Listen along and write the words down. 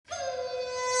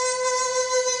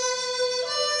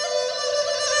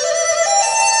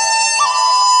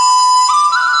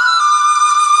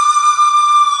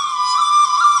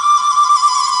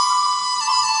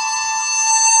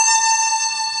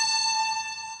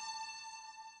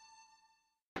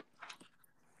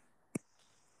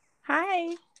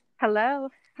Hi, Hello.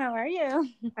 how are you?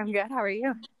 I'm good. How are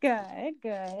you?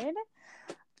 Good.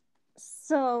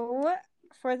 So,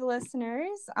 for the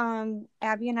listeners,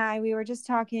 Abby and I, we were just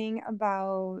talking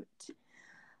about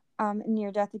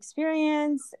near-death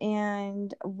experience,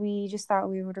 and we just thought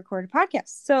we would record a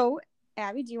podcast. So,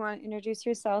 Abby, do you want to introduce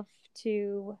yourself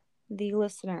to the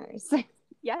listeners?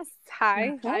 Yes.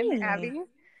 Hi, I'm Okay. Abby.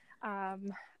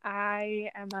 I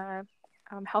am a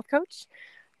health coach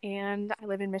and I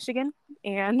live in Michigan.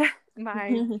 And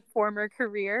my former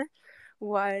career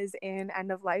was in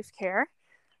end of life care.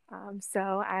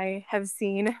 So I have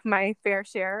seen my fair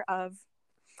share of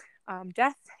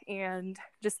death and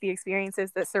just the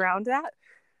experiences that surround that.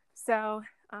 So,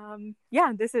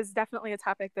 yeah, this is definitely a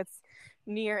topic that's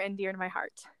near and dear to my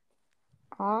heart.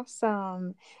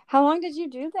 Awesome. How long did you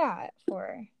do that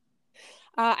for?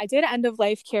 I did end of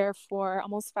life care for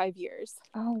almost 5 years.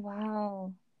 Oh,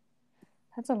 wow.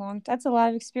 That's a lot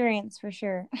of experience for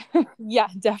sure. Yeah,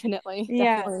 definitely.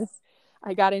 Definitely. Yes.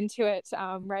 I got into it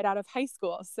right out of high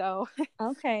school. So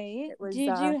Okay. it was,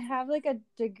 Did you have like a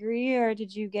degree or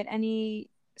did you get any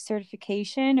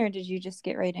certification or did you just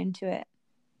get right into it?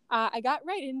 I got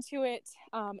right into it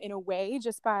in a way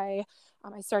just by,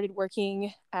 I started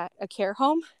working at a care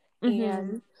home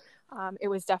and Mm-hmm. it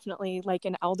was definitely like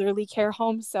an elderly care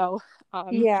home. So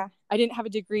Yeah. I didn't have a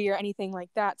degree or anything like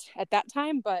that at that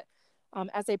time. But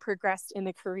as I progressed in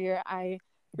the career, I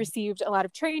received a lot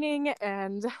of training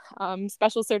and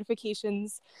special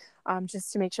certifications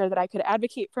just to make sure that I could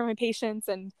advocate for my patients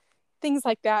and things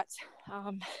like that.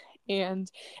 Um, and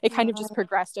it kind of just Wow.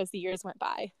 progressed as the years went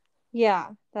by. Yeah,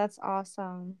 that's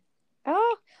awesome.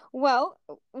 Oh, well,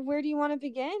 where do you want to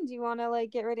begin? Do you want to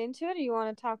like get right into it or you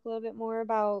want to talk a little bit more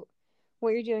about what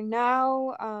you're doing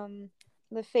now,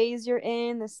 the phase you're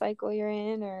in, the cycle you're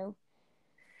in, or it's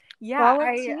Yeah, all up to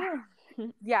I you.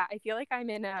 yeah, I feel like I'm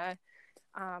in a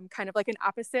kind of like an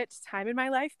opposite time in my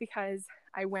life because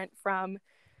I went from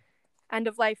end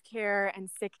of life care and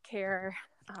sick care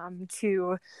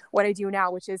to what I do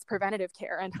now, which is preventative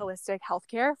care and holistic health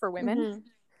care for women.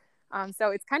 Mm-hmm. So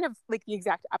it's kind of like the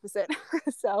exact opposite.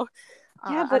 So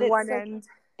Yeah, but on it's one like end,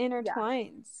 yeah,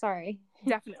 intertwined. Sorry.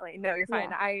 definitely. No, you're fine.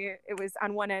 Yeah. It was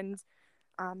on one end,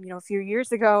 a few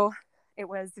years ago, it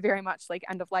was very much like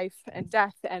end of life and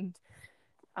death and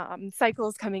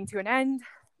cycles coming to an end.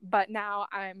 But now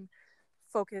I'm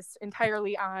focused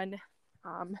entirely on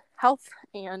health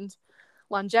and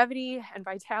longevity and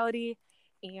vitality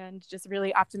and just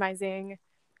really optimizing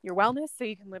your wellness so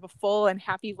you can live a full and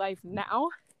happy life now.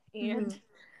 And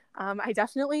Mm-hmm. I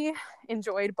definitely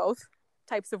enjoyed both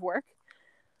types of work,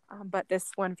 but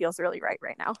this one feels really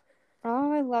right now.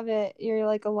 Oh, I love it. You're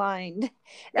like aligned.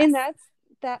 And Yes,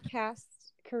 that past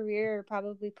career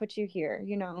probably put you here,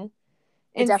 you know.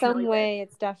 it In definitely some did. way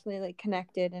it's definitely like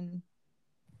connected and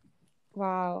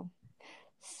wow.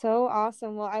 So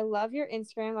awesome. Well, I love your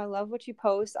Instagram. I love what you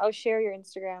post. I'll share your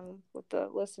Instagram with the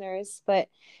listeners. But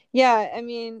yeah, I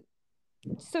mean,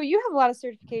 so you have a lot of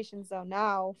certifications though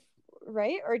now,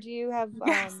 right? Or do you have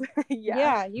Yes, yeah,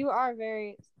 yeah, you are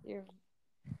very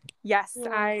yes. you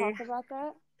want to talk about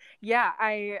that?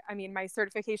 I mean, my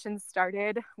certification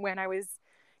started when I was,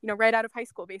 right out of high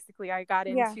school. Basically, I got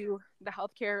Yeah. into the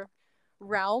healthcare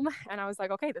realm, and I was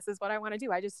like, okay, this is what I want to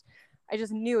do. I just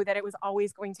knew that it was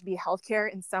always going to be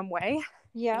healthcare in some way,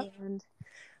 Yep. and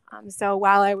so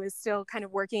while I was still kind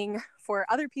of working for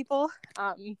other people,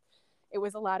 it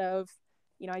was a lot of,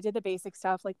 I did the basic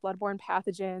stuff like bloodborne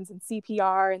pathogens and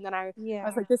CPR, and then I was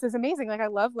Yeah. like, this is amazing. Like, I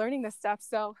love learning this stuff.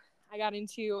 So I got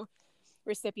into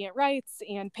recipient rights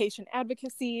and patient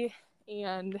advocacy.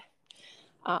 And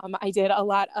I did a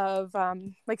lot of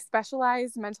like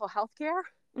specialized mental health care.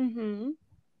 Mhm.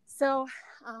 So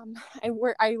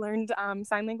I learned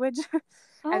sign language as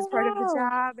Oh part of the wow.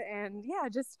 job, and yeah,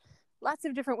 just lots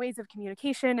of different ways of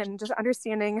communication and just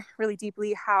understanding really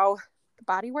deeply how the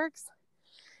body works.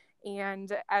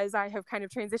 And as I have kind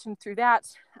of transitioned through that,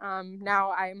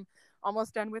 now I'm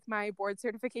almost done with my board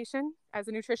certification as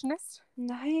a nutritionist.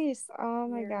 Nice. Oh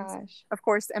my And gosh. of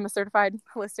course, I'm a certified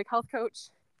holistic health coach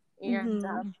and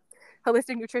Mhm.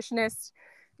 holistic nutritionist.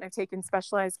 And I've taken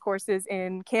specialized courses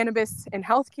in cannabis and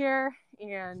healthcare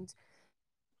and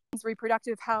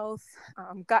reproductive health,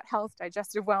 gut health,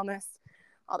 digestive wellness,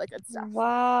 all that good stuff.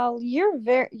 Wow, you're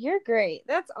great.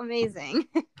 That's amazing.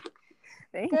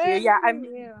 Thank you. Good Yeah, for I'm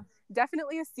you.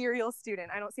 definitely a serial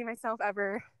student. I don't see myself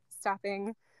ever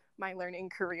stopping my learning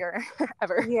career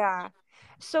ever. Yeah.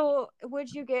 So,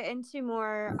 would you get into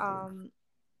more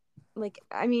like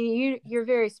I mean, you're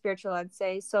very spiritual, I'd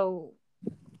say. So,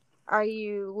 are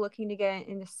you looking to get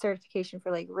into certification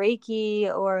for like Reiki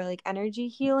or like energy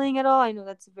healing at all? I know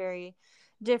that's a very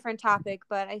different topic,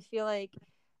 but I feel like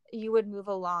you would move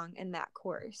along in that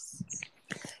course.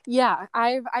 Yeah,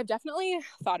 I've definitely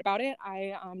thought about it.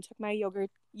 I took my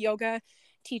yoga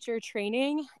teacher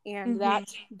training, and Mm-hmm. that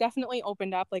definitely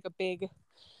opened up like a big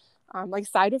like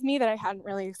side of me that I hadn't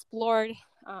really explored.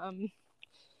 Um,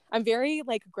 I'm very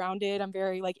like grounded. I'm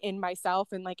very like in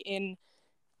myself and like in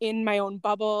my own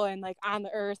bubble and like on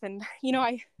the earth. And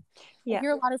I Yeah.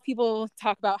 hear a lot of people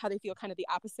talk about how they feel kind of the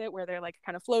opposite, where they're like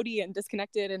kind of floaty and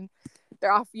disconnected and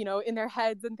they're off, in their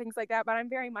heads and things like that. But I'm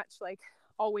very much like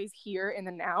always here in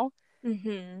the now.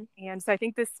 Mm-hmm. And so I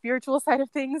think the spiritual side of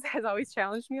things has always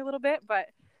challenged me a little bit. But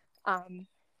um,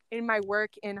 in my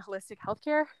work in holistic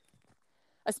healthcare,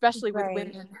 especially with Right.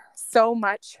 women, so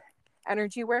much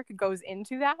energy work goes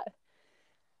into that.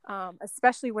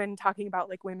 Especially when talking about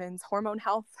like women's hormone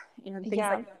health and things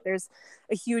Yeah. like that. There's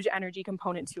a huge energy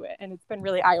component to it. And it's been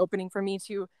really eye-opening for me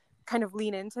to kind of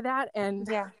lean into that and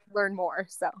Yeah. learn more.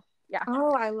 So yeah.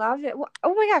 Oh, I love it. Well,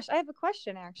 oh my gosh, I have a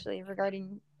question actually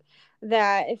regarding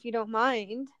that, if you don't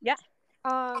mind. Yeah.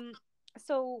 Um,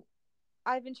 so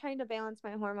I've been trying to balance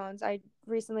my hormones. I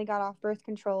recently got off birth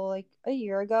control like a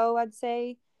year ago, I'd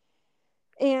say.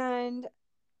 And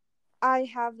I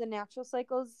have the natural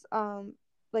cycles,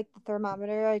 like the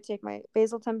thermometer. I take my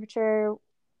basal temperature,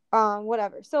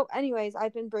 whatever. So, anyways,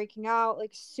 I've been breaking out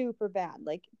like super bad,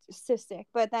 like cystic.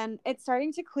 But then it's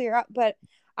starting to clear up. But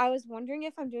I was wondering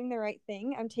if I'm doing the right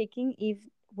thing. I'm taking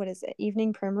what is it?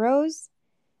 Evening primrose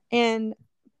and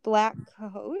black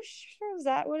cohosh. Is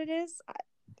that what it is?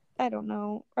 I don't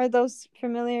know. Are those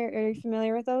familiar? Are you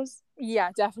familiar with those?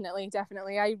 Yeah, definitely.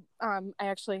 Definitely. I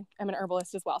actually am an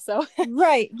herbalist as well. So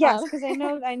Right. Yes, um, because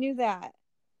I knew that.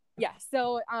 yeah,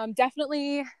 so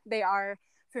definitely they are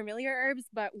familiar herbs,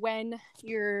 but when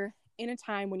you're in a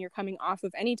time when you're coming off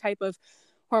of any type of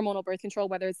hormonal birth control,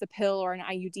 whether it's a pill or an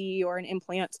IUD or an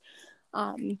implant,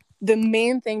 the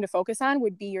main thing to focus on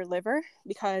would be your liver,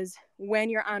 because when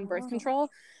you're on birth Oh. control,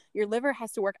 your liver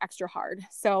has to work extra hard.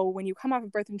 So when you come off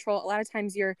of birth control, a lot of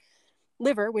times your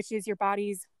liver, which is your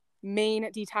body's main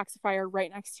detoxifier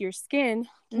right next to your skin,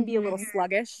 can be a little Mm-hmm.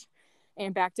 sluggish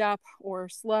and backed up or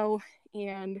slow.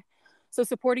 And so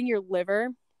supporting your liver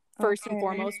first and Okay.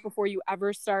 foremost before you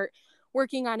ever start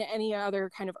working on any other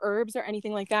kind of herbs or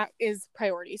anything like that is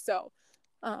priority. So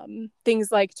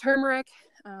things like turmeric,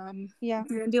 Yeah.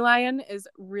 dandelion is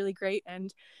really great, and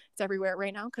it's everywhere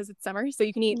right now because it's summer. So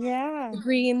you can eat Yeah. the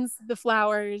greens, the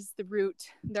flowers, the root.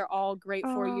 They're all great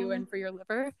for you Um. and for your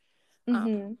liver.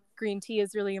 Mm-hmm. Green tea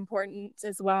is really important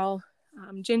as well.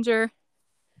 Ginger,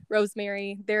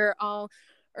 rosemary, they're all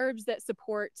herbs that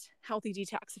support healthy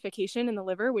detoxification in the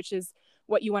liver, which is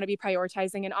what you want to be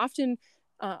prioritizing. And often,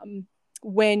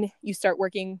 when you start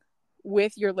working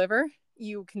with your liver,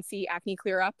 you can see acne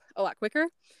clear up a lot quicker.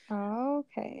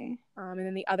 Okay. And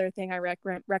then the other thing I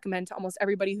recommend to almost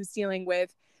everybody who's dealing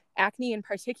with acne in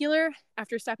particular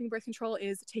after stopping birth control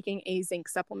is taking a zinc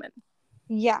supplement.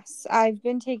 Yes, I've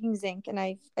been taking zinc, and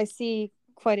I see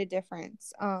quite a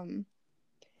difference.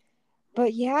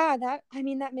 But yeah,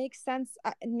 that makes sense.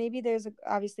 Maybe there's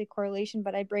obviously correlation,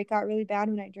 but I break out really bad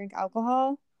when I drink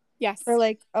alcohol for Yes.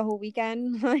 like a whole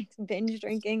weekend, like binge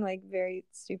drinking, like very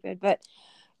stupid. But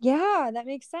yeah, that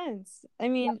makes sense. I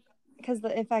Yep. mean, because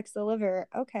it affects the liver.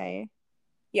 Okay.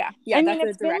 Yeah. I Yeah. mean, That's a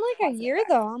it's been direct like a cause and year effect.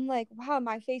 though. I'm like, wow,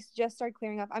 my face just started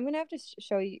clearing up. I'm gonna have to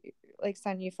show you, like,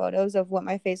 send you photos of what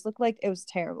my face looked like. It was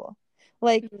terrible.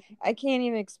 Like, Mhm. I can't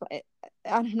even explain.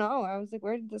 I don't know. I was like,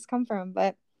 where did this come from?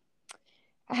 But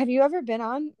have you ever been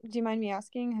on? Do you mind me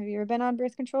asking? Have you ever been on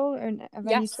birth control or of any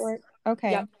Yes. sort?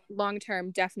 Okay. Yep. Long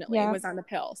term, definitely Yeah. was on the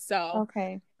pill. So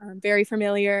Okay. very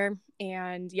familiar.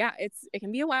 And yeah, it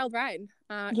can be a wild ride,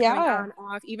 coming Yeah. on,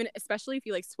 off, even especially if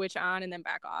you like switch on and then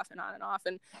back off and on and off.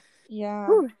 And Yeah.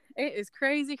 whew, it is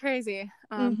crazy, crazy.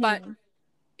 But Mm-hmm.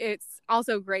 it's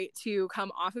also great to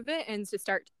come off of it and to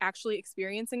start actually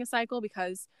experiencing a cycle,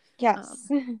 because um,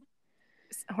 Yes.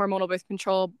 hormonal birth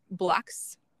control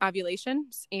blocks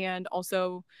ovulations and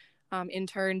also in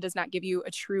turn does not give you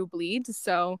a true bleed.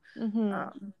 So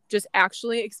Mm-hmm. just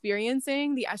actually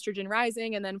experiencing the estrogen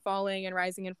rising and then falling and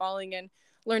rising and falling and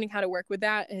learning how to work with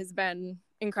that has been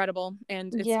incredible,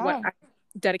 and it's what Yeah. I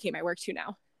dedicate my work to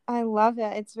now. I love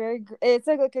it. It's it's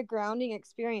like a grounding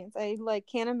experience. I like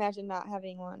can't imagine not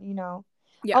having one.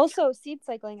 Yeah. Also, seed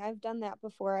cycling, I've done that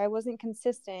before. I wasn't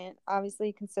consistent.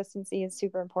 Obviously, consistency is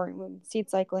super important with seed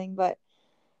cycling, but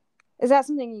is that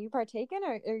something you partake in,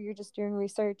 or you're just doing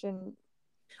research and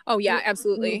Oh yeah, you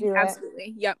absolutely, do it?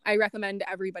 absolutely. Yep, I recommend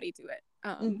everybody do it.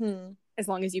 Mm-hmm. as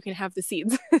long as you can have the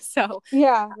seeds. So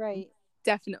Yeah, right.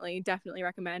 definitely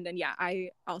recommend. And yeah, I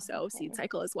also seed Okay.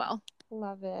 cycle as well.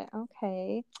 Love it.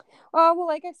 Okay. Well,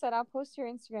 like I said, I'll post your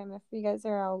Instagram if you guys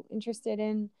are all interested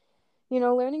in,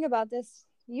 learning about this.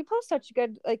 You post such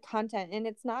good like content, and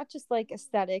it's not just like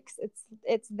aesthetics.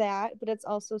 It's that, but it's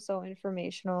also so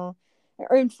informational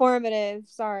or informative.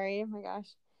 Sorry. Oh my gosh.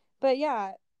 But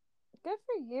yeah, good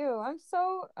for you. I'm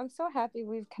so happy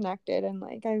we've connected, and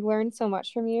like I learned so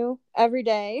much from you every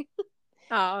day.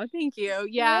 Oh, thank you.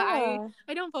 Yeah, Yeah.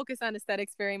 I don't focus on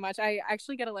aesthetics very much. I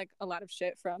actually get a lot of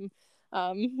shit from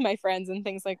my friends and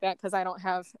things like that because I don't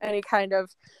have any kind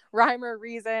of rhyme or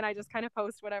reason. I just kind of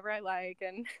post whatever I like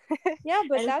and Yeah,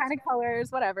 but any that's kind of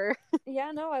colors, whatever.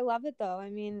 yeah, no, I love it though. I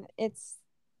mean, it's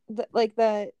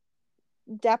the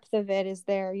depth of it is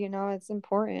there, it's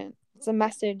important. It's a Yeah.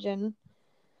 message, and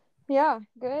yeah,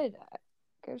 good.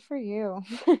 Good for you.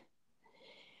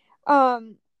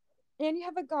 um and you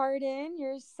have a garden.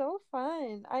 You're so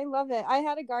fun. I love it. I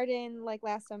had a garden like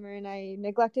last summer and I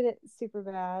neglected it super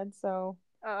bad, so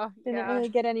Oh, didn't yeah. really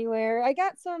get anywhere. I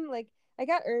got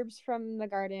herbs from the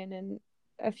garden and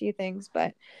a few things,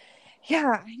 but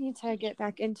yeah, I need to get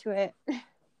back into it.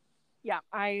 Yeah,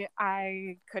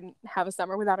 I couldn't have a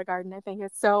summer without a garden. I think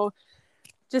it's so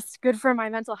just good for my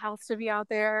mental health to be out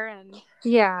there and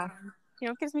Yeah,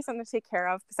 it gives me something to take care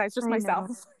of besides just I myself.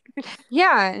 know.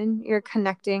 Yeah, and you're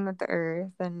connecting with the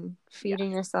earth and Yeah.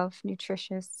 feeding yourself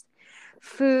nutritious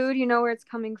food, where it's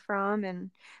coming from.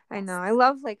 And I know Yes. I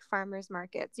love like farmers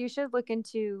markets. You should look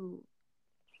into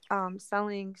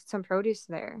selling some produce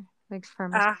there, like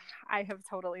farmers. Uh, I have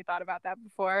totally thought about that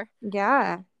before.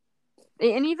 Yeah.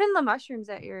 And even the mushrooms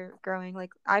that you're growing,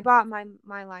 like I bought my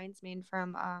lion's mane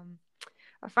from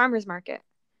a farmer's market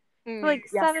for like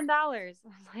Yes. $7. I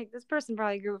was like, this person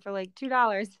probably grew it for like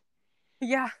 $2.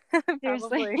 Yeah,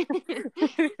 Seriously. probably.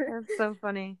 That's so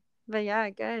funny. But yeah,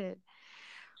 good.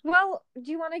 Well,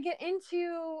 do you want to get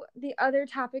into the other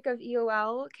topic of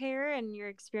EOL care and your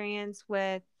experience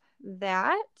with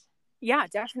that? Yeah,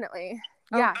 definitely.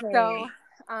 Yeah. So, Okay.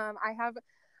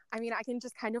 I can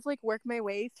just kind of like work my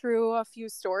way through a few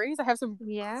stories. I have some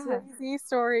Yeah. crazy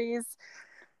stories.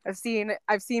 I've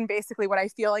seen basically what I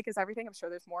feel like is everything. I'm sure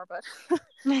there's more, but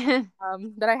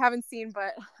that I haven't seen.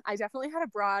 But I definitely had a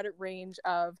broad range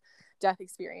of death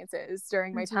experiences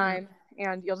during my hmm time,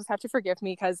 and you'll just have to forgive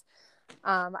me because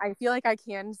I feel like I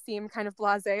can seem kind of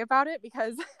blasé about it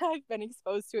because I've been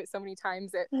exposed to it so many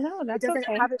times that No, it that's doesn't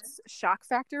okay. have its shock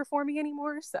factor for me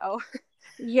anymore. So,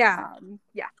 Yeah,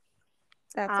 yeah.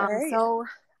 that's all right. So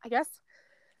I guess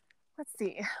let's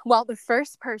see. Well, the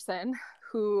first person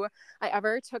who I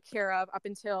ever took care of up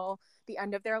until the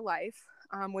end of their life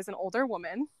was an older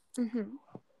woman, hmm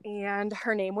and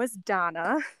her name was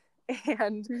Donna,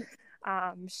 and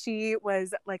she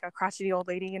was like a crotchety old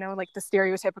lady, like the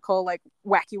stereotypical like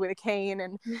whack you with a cane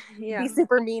and be Yeah.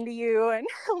 super mean to you and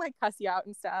like cuss you out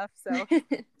and stuff. So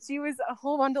she was a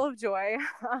whole bundle of joy,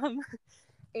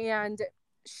 and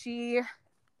she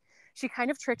she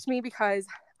kind of tricked me because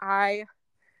I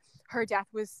her death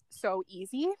was so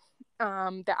easy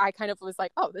that I kind of was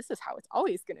like, oh, this is how it's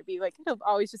always going to be. Like it'll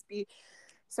always just be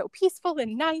so peaceful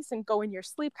and nice and go in your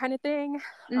sleep kind of thing.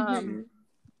 hmm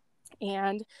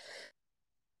And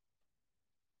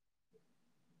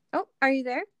Oh, are you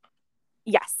there?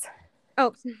 yes,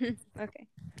 Oh, okay.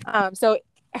 so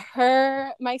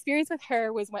my experience with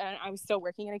her was when I was still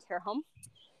working in a care home.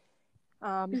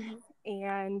 Um, hmm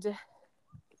and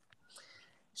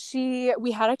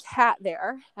we had a cat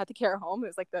there at the care home. It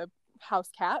was like the house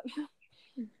cat.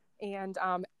 And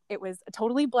it was a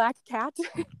totally black cat.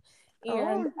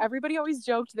 And Oh, everybody always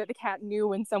joked that the cat knew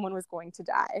when someone was going to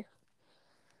die.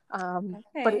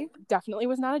 But it okay. definitely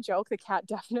was not a joke. The cat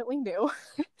definitely knew.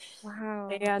 Wow.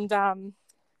 And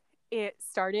it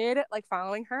started like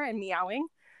following her and meowing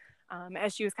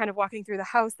as she was kind of walking through the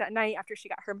house that night after she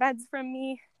got her meds from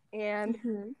me. And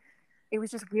hmm it was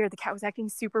just weird. The cat was acting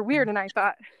super weird. And I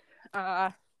thought,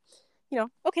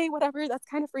 okay, whatever. That's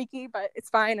kind of freaky, but it's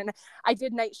fine. And I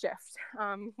did night shift,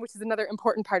 which is another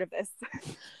important part of this.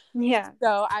 Yeah.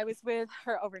 So I was with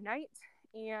her overnight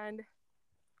and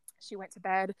she went to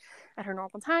bed at her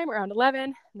normal time around 11.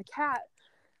 And the cat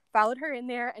followed her in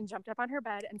there and jumped up on her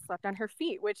bed and slept on her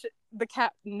feet, which the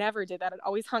cat never did that. It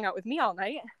always hung out with me all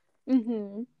night.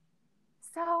 hmm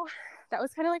So that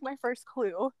was kind of like my first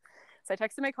clue. So I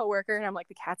texted my coworker and I'm like,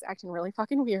 the cat's acting really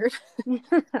fucking weird.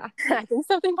 I think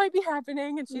something might be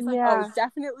happening. And she's like, oh, it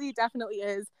Yeah. definitely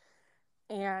is.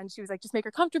 And she was like, just make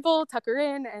her comfortable, tuck her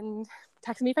in, and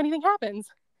text me if anything happens.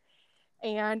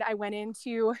 And I went in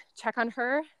to check on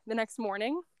her the next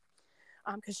morning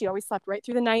because she always slept right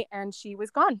through the night and she was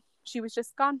gone. she was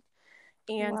just gone.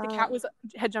 And the cat Wow.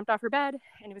 had jumped off her bed,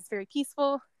 and it was very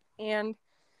peaceful. And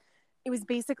it was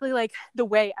basically like the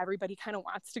way everybody kind of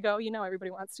wants to go. You know, everybody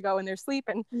wants to go in their sleep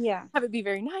and Yeah. have it be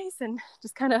very nice and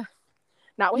just kind of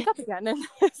not wake up again. And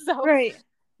so Right.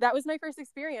 that was my first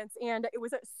experience. And it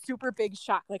was a super big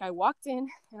shock. Like, I walked in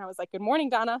and I was like, "Good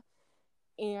morning, Donna."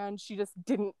 And she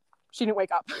didn't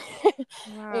wake up.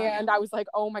 Wow. And I was like,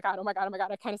 "Oh my God, oh my God, oh my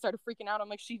God." I kind of started freaking out. I'm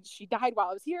like, she died while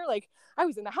I was here. Like, I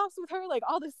was in the house with her, like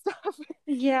all this stuff.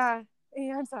 Yeah.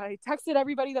 And so I texted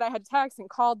everybody that I had to text and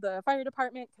called the fire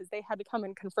department because they had to come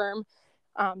and confirm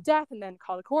death, and then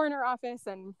call the coroner office,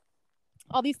 and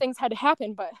all these things had to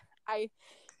happen. But I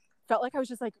felt like I was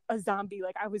just like a zombie.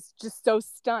 Like, I was just so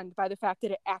stunned by the fact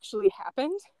that it actually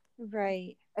happened.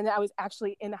 Right. And that I was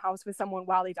actually in the house with someone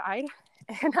while they died.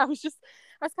 And I was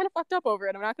kind of fucked up over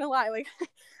it. I'm not going to lie. Like,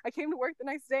 I came to work the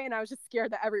next day and I was just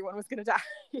scared that everyone was going to die.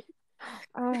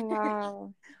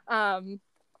 Oh, wow.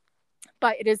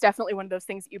 But it is definitely one of those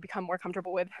things that you become more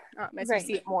comfortable with as you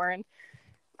see it more. And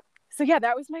so, yeah,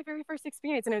 that was my very first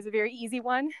experience, and it was a very easy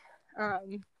one.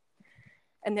 And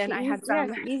then I had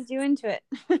some. She eased you into it.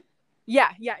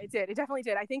 Yeah, it did. It definitely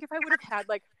did. I think if I would have had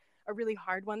like a really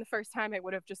hard one the first time, I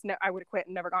would have quit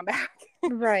and never gone back.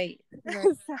 Right.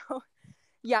 So,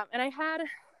 yeah, and I had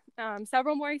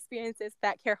several more experiences at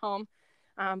that care home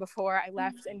before I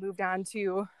left and moved on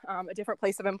to a different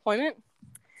place of employment.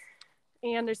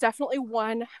 And there's definitely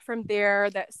one from there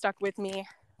that stuck with me,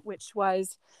 which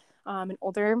was an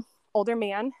older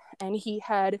man, and he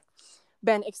had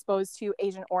been exposed to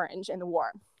Agent Orange in the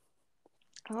war.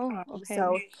 Oh, okay.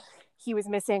 So he was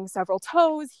missing several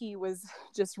toes. He was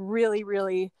just really,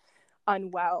 really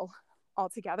unwell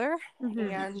altogether.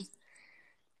 Mm-hmm.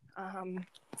 And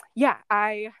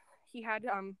he had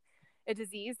a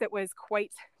disease that was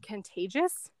quite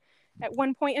contagious at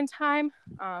one point in time.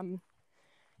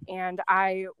 And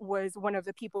I was one of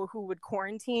the people who would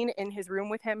quarantine in his room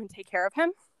with him and take care of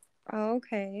him.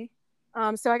 Okay.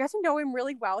 So I got to know him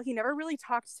really well. He never really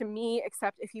talked to me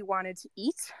except if he wanted to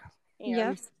eat. And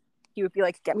Yes. he would be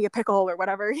like, "Get me a pickle," or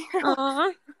whatever.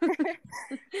 Aww.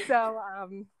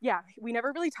 So, we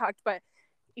never really talked, but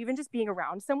even just being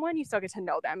around someone, you still get to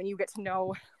know them, and you get to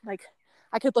know, like,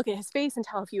 I could look at his face and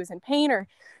tell if he was in pain or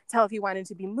tell if he wanted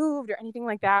to be moved or anything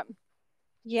like that.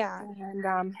 Yeah.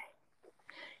 And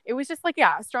it was just like,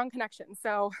 a strong connection.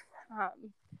 So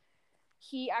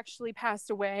he actually passed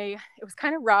away. It was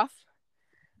kind of rough.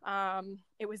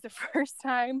 It was the first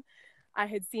time I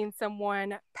had seen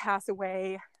someone pass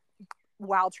away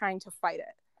while trying to fight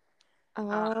it.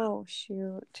 Oh,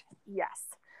 shoot. Yes.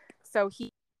 So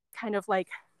he kind of like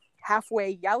halfway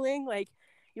yelling, like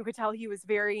you could tell he was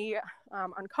very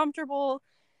uncomfortable,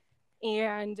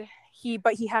 and he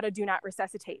had a do not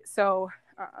resuscitate. So,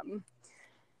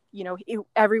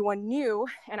 everyone knew,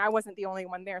 and I wasn't the only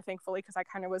one there, thankfully, because I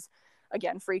kind of was,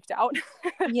 again, freaked out.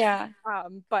 Yeah.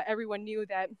 But everyone knew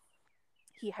that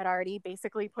he had already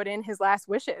basically put in his last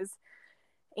wishes,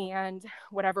 and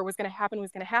whatever was going to happen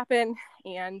was going to happen.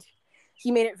 And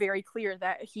he made it very clear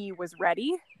that he was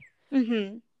ready.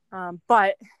 Mm-hmm.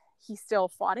 But he still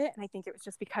fought it. And I think it was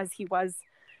just because he was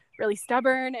really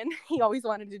stubborn, and he always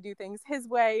wanted to do things his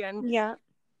way. And Yeah.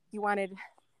 he wanted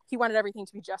everything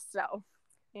to be just so.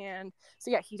 And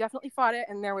so, he definitely fought it.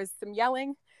 And there was some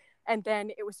yelling, and then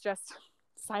it was just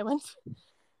silent.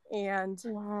 And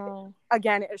Wow.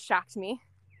 again, it shocked me.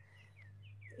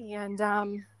 And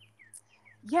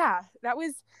that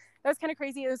was kind of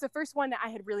crazy. It was the first one that I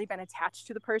had really been attached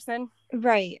to the person.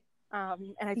 Right.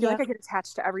 And I feel like I get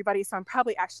attached to everybody, so I'm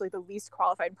probably actually the least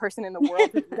qualified person in the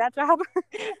world to do that job.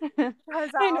 Because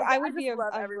I would be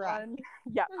love everyone.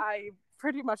 Yeah, I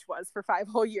pretty much was for 5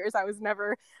 whole years. I was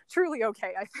never truly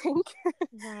okay, I think.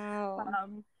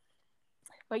 Wow.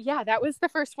 But that was the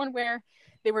first one where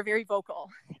they were very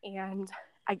vocal, and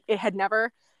it had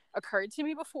never occurred to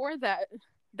me before that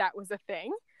was a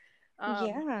thing.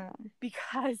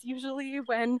 Because usually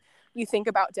when you think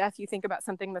about death, you think about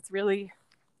something that's really,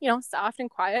 soft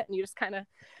and quiet, and you just kind of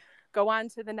go on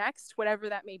to the next, whatever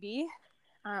that may be.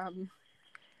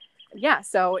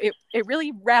 So it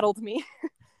really rattled me.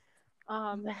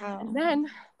 Wow. And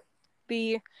then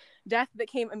the death that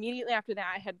came immediately after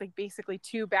that, I had like basically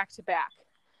 2 back-to-back.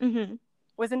 Mm-hmm.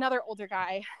 Was another older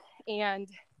guy, and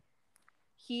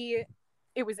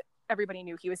everybody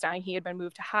knew he was dying. He had been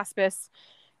moved to hospice.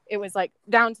 It was like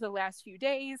down to the last few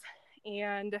days,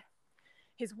 and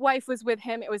his wife was with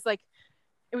him. It was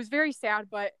very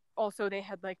sad, but also they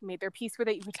had like made their peace with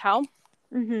it, you could tell.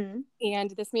 Mm-hmm.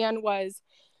 And this man was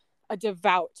a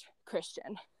devout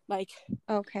Christian. Like,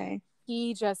 okay.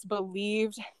 He just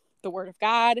believed the word of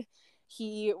God.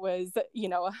 he was,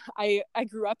 I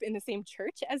grew up in the same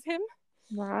church as him.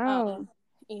 Wow.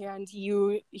 And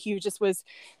he just was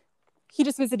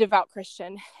a devout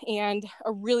Christian and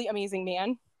a really amazing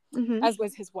man, Mm-hmm. as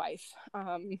was his wife.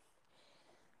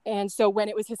 And so when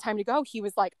it was his time to go, he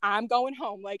was like, I'm going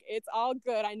home. Like, it's all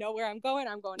good. I know where I'm going.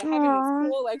 I'm going to heaven. It's Aww.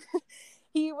 cool. Like,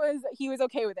 he was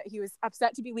okay with it. He was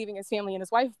upset to be leaving his family and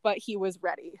his wife, but he was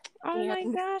ready. Oh my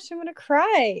And gosh, I'm gonna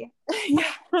cry. yeah,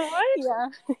 What? yeah.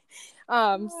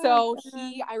 Oh, So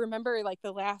God. I remember like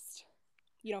the last,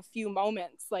 few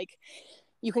moments, like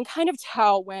you can kind of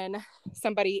tell when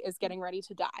somebody is getting ready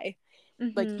to die,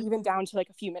 like Mm-hmm. even down to like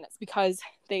a few minutes, because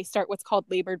they start what's called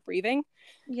labored breathing,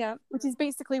 Yep. which is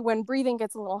basically when breathing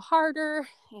gets a little harder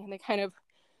and they kind of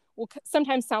will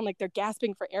sometimes sound like they're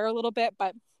gasping for air a little bit,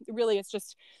 but really it's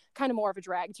just kind of more of a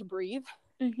drag to breathe.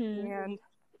 Mm-hmm. And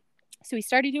so he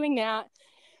started doing that.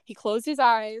 He closed his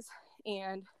eyes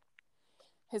and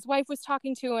his wife was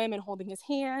talking to him and holding his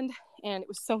hand, and it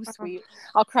was so sweet.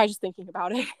 I'll cry just thinking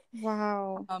about it.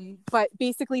 Wow. But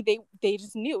basically they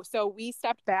just knew. So we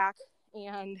stepped back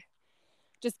and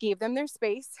just gave them their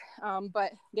space.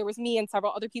 But there was me and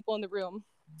several other people in the room.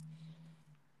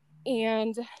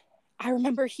 And I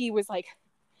remember he was like,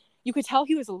 you could tell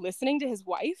he was listening to his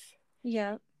wife.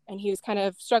 Yep. And he was kind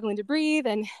of struggling to breathe,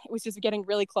 and it was just getting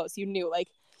really close. You knew, like,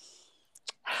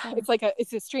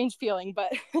 it's a strange feeling,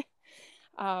 but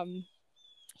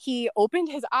he opened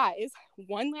his eyes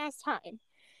one last time,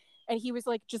 and he was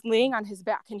like just laying on his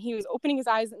back, and he was opening his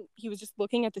eyes and he was just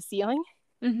looking at the ceiling.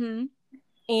 Mm-hmm.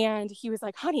 And he was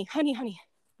like, honey, honey, honey.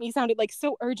 And he sounded like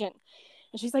so urgent.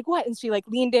 And she's like, what? And she like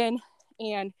leaned in,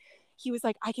 and he was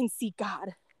like, I can see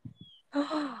God.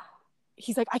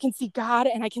 He's like, I can see God,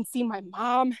 and I can see my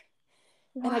mom,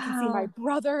 and I can see my Wow.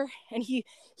 brother. And he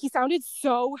sounded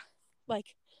so like,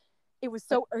 it was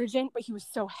so urgent, but he was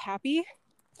so happy.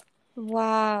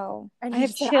 Wow. And I he have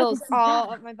just said, I can chills see God.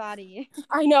 all up my body.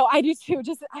 I know, I do too.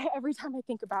 Just every time I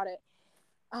think about it.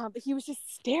 But he was just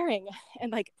staring,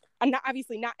 and like, I'm not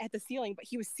obviously not at the ceiling, but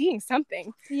he was seeing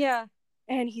something. Yeah.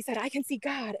 And he said, I can see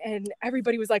God. And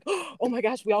everybody was like, oh my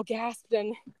gosh, we all gasped.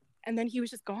 And then he was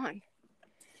just gone.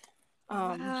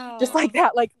 Just Wow. like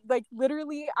that. Like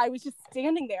literally, I was just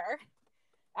standing there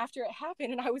after it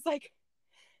happened, and I was like,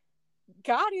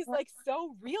 God is like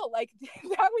so real. Like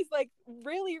that was like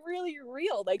really, really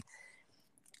real. Like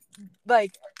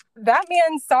that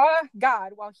man saw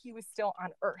God while he was still on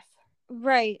earth.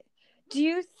 Right. Do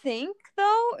you think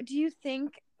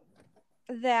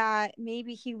that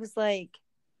maybe he was like,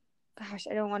 gosh,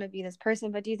 I don't want to be this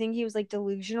person, but do you think he was like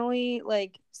delusionally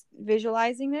like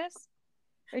visualizing this?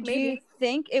 Or do you Maybe.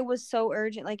 think it was so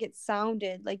urgent, like it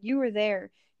sounded like you were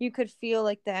there, you could feel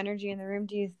like the energy in the room?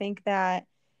 Do you think that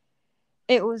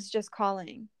it was just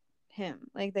calling him,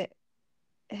 like that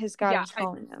his God Yeah, was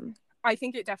calling him? I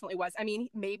think it definitely was. I mean,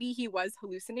 maybe he was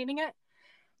hallucinating it,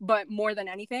 but more than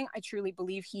anything, I truly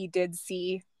believe he did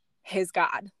see his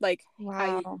God. Like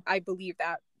Wow. I believe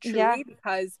that Yeah. truly,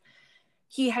 because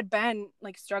he had been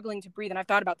like struggling to breathe. And I've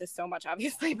thought about this so much,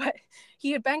 obviously, but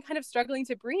he had been kind of struggling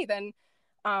to breathe. And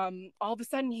all of a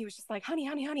sudden he was just like, honey,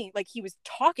 honey, honey. Like he was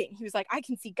talking. He was like, I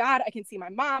can see God. I can see my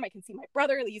mom. I can see my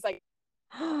brother. He's like,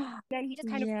 then he just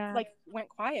kind of Yeah. like went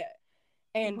quiet.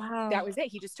 And that Wow. was it.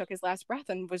 He just took his last breath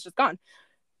and was just gone.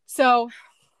 So,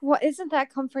 Well, isn't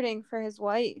that comforting for his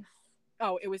wife?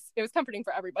 oh, it was comforting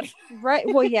for everybody. Right.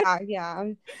 Well, yeah,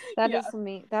 yeah. That Yeah. is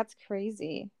me. That's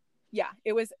crazy. Yeah.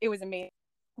 It was amazing.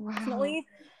 Wow. Definitely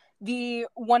the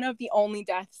one of the only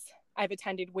deaths I've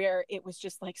attended where it was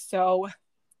just like so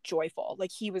joyful.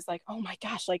 Like he was like, oh my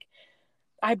gosh, like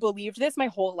I believed this my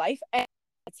whole life, and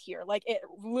it's here. Like it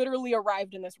literally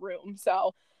arrived in this room.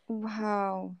 So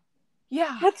Wow.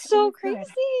 yeah, That's it so was good.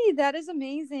 crazy. That is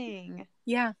amazing.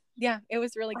 Yeah, it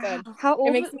was really Wow. good. How It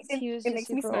old makes was me he? Was it just makes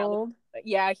me super smile. old. But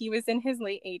yeah, he was in his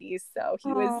late 80s, so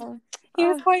Oh. he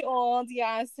was quite old,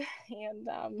 yes. And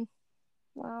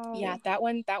yeah, Wow. that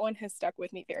one has stuck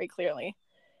with me very clearly,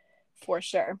 for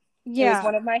sure. It was Yeah.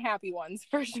 one of my happy ones,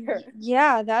 for sure.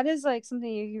 Yeah, that is like something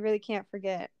you really can't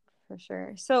forget for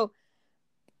sure. So,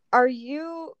 are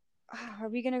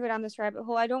we going to go down this rabbit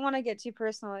hole? I don't want to get too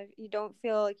personal if you don't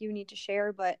feel like you need to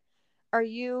share, but are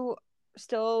you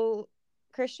still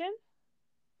Christian?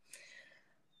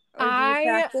 Or do you I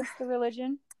practice the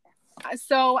religion?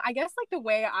 So I guess like the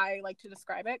way I like to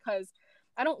describe it, because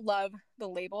I don't love the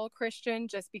label Christian,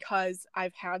 just because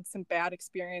I've had some bad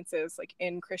experiences like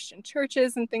in Christian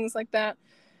churches and things like that.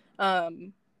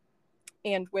 Um,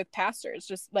 and with pastors,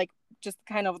 just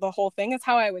kind of the whole thing is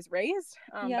how I was raised.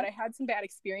 But Yep. I had some bad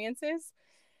experiences,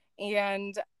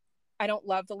 and I don't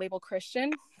love the label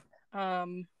Christian.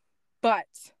 But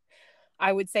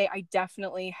I would say I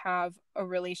definitely have a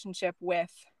relationship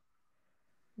with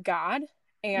God,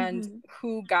 and Mm-hmm.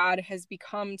 who God has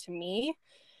become to me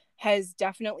has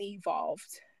definitely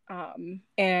evolved.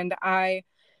 And I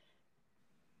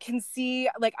can see,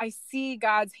 like, I see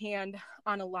God's hand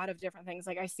on a lot of different things.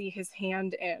 Like, I see his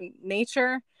hand in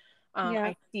nature. Yeah.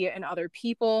 I see it in other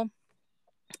people.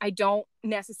 I don't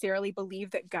necessarily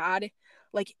believe that God,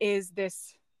 like, is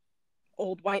this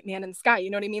old white man in the sky. You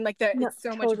know what I mean? Like, that No, it's so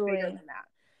much bigger totally. than that.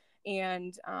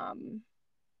 And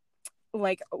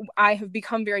like, I have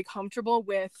become very comfortable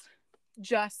with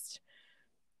just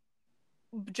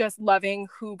loving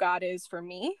who God is for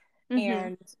me, Mm-hmm.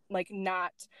 and like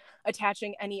not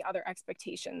attaching any other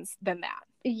expectations than that.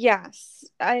 Yes,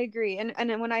 I agree. And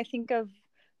when I think of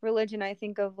religion, I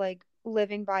think of like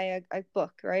living by a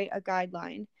book, right? A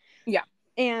guideline. Yeah.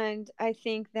 And I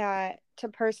think that to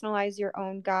personalize your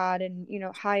own God and,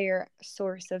 higher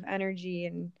source of energy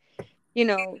and,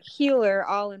 healer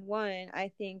all in one,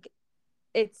 I think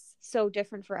it's so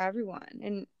different for everyone.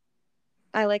 And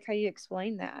I like how you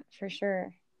explain that for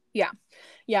sure. Yeah.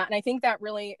 Yeah. And I think that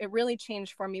it really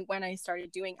changed for me when I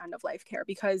started doing end of life care,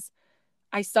 because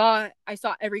I saw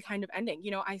every kind of ending.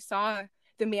 You know, I saw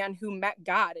the man who met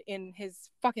God in his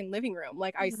fucking living room.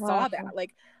 Like, I saw that. Wow.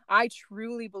 Like, I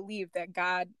truly believe that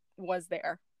God was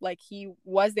there. Like, he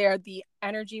was there. The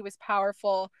energy was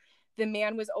powerful. The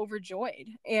man was overjoyed.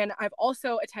 And I've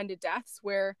also attended deaths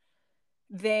where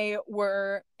they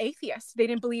were atheists. They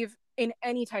didn't believe in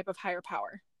any type of higher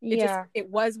power. Yeah. It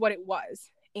was what it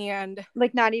was. And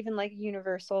Like not even like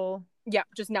universal. yeah,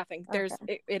 just nothing.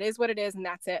 Okay. It is what it is, and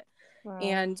that's it. Wow.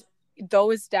 And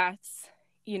those deaths,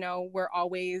 were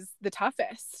always the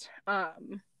toughest,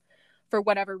 for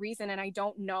whatever reason. And I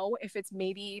don't know if it's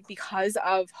maybe because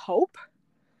of hope.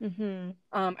 Mm-hmm.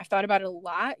 I've thought about it a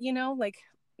lot, like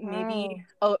Wow.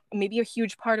 maybe a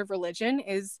huge part of religion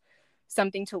is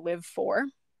something to live for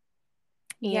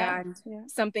Yeah. and Yeah.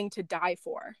 something to die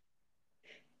for.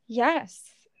 Yes.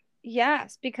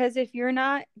 Yes. Because if you're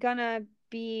not gonna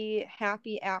be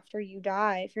happy after you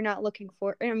die, if you're not looking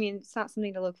for, I mean, it's not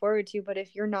something to look forward to, but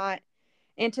if you're not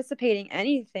anticipating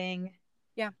anything,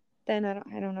 Yeah, then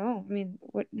I don't know. I mean,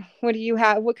 what do you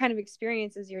have? What kind of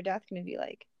experience is your death going to be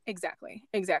like? exactly.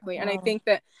 And Wow.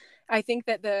 I think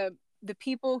that the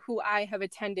people who I have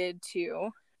attended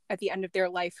to at the end of their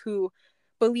life who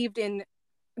believed in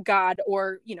God,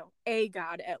 or a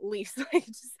God at least, like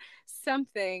just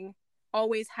something,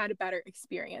 always had a better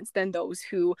experience than those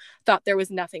who thought there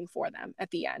was nothing for them at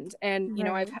the end. And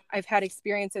Right. I've had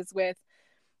experiences with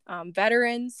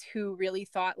veterans who really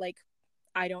thought, like,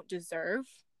 I don't deserve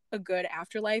a good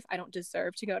afterlife. I don't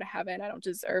deserve to go to heaven. I don't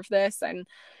deserve this. And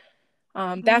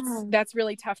Wow. that's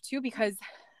really tough too, because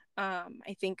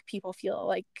I think people feel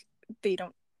like they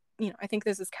don't, I think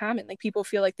this is common. Like, people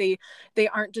feel like they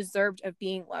aren't deserved of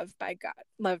being loved by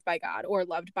God, or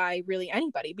loved by really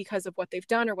anybody, because of what they've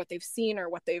done or what they've seen or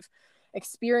what they've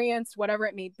experienced, whatever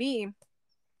it may be.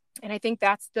 And I think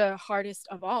that's the hardest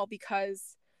of all,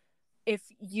 because if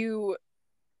you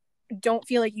don't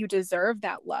feel like you deserve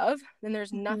that love, then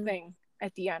there's Hmm. nothing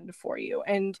at the end for you.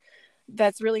 And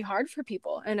that's really hard for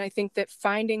people. And I think that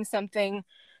finding something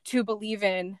to believe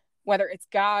in, whether it's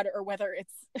God or whether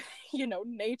it's,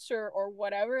 nature or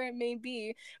whatever it may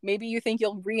be, maybe you think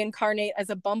you'll reincarnate as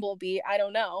a bumblebee. I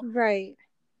don't know. Right.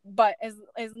 But as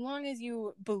long as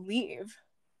you believe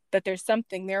that there's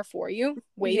something there for you,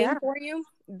 waiting Yeah. for you,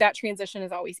 that transition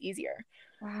is always easier.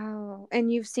 Wow.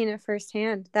 And you've seen it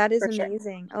firsthand. That is For sure.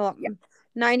 amazing. Yeah.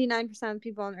 99% of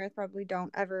people on earth probably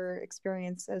don't ever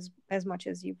experience as much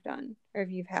as you've done or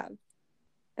if you've had.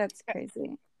 That's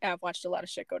crazy. I've watched a lot of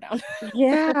shit go down.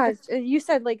 Yeah. You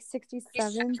said like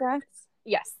 67 deaths?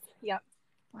 Yes. Yep.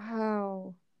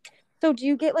 Wow. So do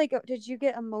you get like did you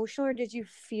get emotional or did you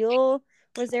feel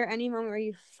was there any moment where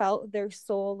you felt their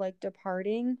soul like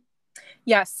departing?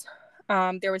 Yes.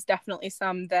 There was definitely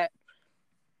some that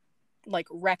like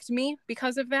wrecked me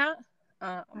because of that.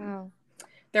 Um, Wow.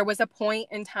 there was a point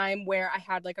in time where I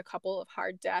had like a couple of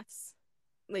hard deaths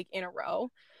like in a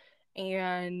row,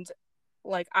 and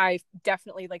like I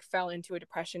definitely like fell into a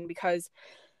depression, because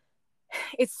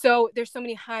there's so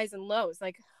many highs and lows.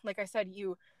 Like I said,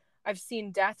 I've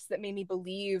seen deaths that made me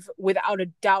believe without a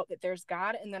doubt that there's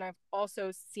God, and then I've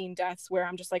also seen deaths where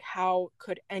I'm just like, how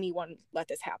could anyone let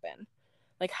this happen?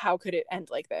 Like, how could it end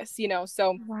like this?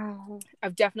 So Wow.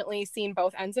 I've definitely seen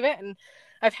both ends of it, and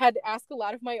I've had to ask a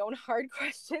lot of my own hard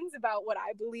questions about what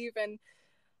I believe. And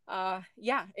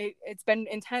yeah, it's been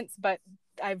intense, but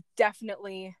I've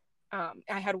definitely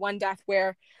I had one death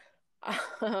where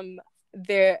um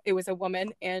it was a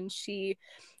woman, and she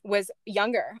was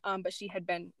younger, but she had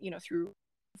been, through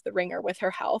the ringer with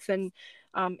her health. And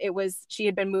she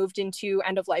had been moved into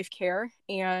end of life care,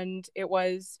 and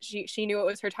she knew it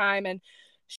was her time, and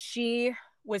she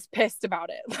was pissed about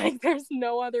it. Like, there's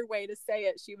no other way to say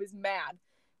it. She was mad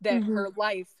that Mm-hmm. her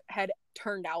life had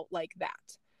turned out like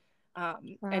that.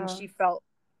 And Wow. she felt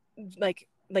like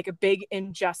a big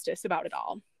injustice about it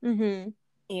all. Mm-hmm.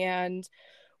 And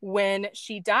when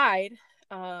she died,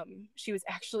 she was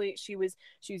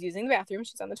using the bathroom.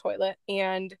 She's on the toilet,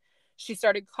 and she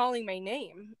started calling my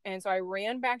name. And so I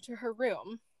ran back to her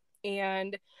room,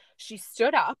 and she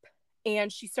stood up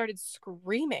and she started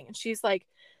screaming. And she's like,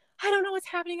 I don't know what's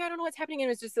happening. I don't know what's happening. And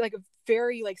it was just like a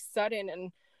very like sudden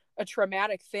and a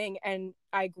traumatic thing. And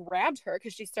I grabbed her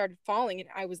because she started falling, and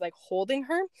I was like holding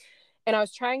her, and I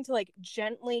was trying to like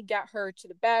gently get her to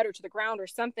the bed or to the ground or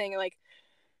something, like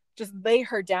just lay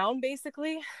her down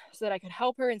basically, so that I could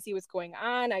help her and see what's going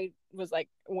on. I was like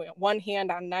one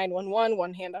hand on 911,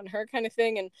 one hand on her kind of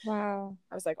thing. And Wow.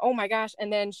 I was like, oh my gosh.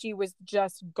 And then she was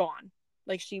just gone.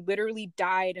 Like, she literally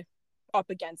died up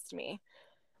against me.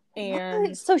 What?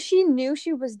 And So she knew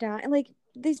she was dying? Like,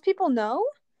 these people know?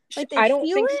 Like, they I don't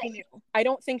feel think it? she knew. I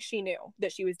don't think she knew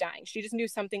that she was dying. She just knew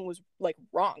something was like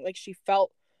wrong. Like, she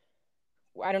felt,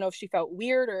 I don't know if she felt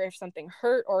weird or if something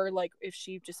hurt or like if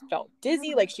she just Oh felt my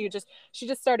dizzy. Like, gosh. she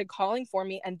just started calling for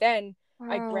me, and then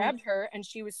I Wow. grabbed her and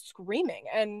she was screaming,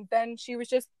 and then she was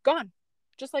just gone,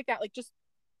 just like that, like just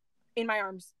in my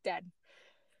arms, dead.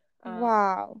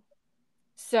 Wow.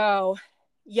 So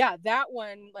yeah, that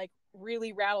one like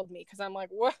really rattled me, because I'm like,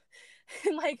 what?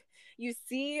 And like, you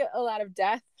see a lot of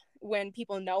death when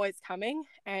people know it's coming,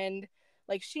 and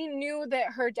like, she knew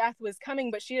that her death was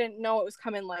coming, but she didn't know it was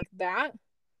coming like that.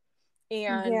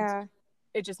 And Yeah.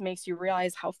 it just makes you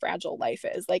realize how fragile life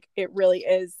is. Like, it really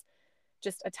is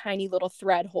just a tiny little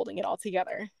thread holding it all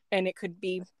together, and it could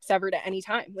be severed at any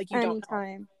time. Like, you don't know.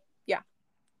 Anytime. Yeah.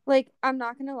 Like, I'm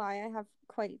not gonna lie, I have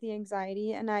quite the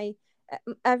anxiety, and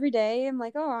every day I'm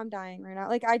like, oh, I'm dying right now.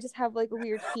 Like, I just have like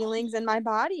weird feelings in my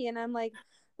body, and I'm like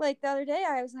the other day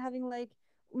I was having like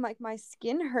my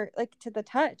skin hurt like to the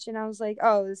touch, and I was like,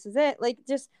 oh, this is it. Like,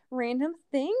 just random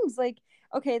things. Like,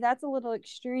 okay, that's a little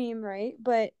extreme, right?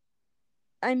 But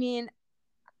I mean,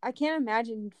 I can't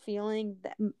imagine feeling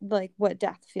that, like what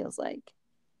death feels like.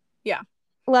 Yeah.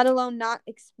 Let alone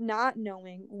not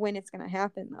knowing when it's gonna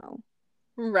happen though.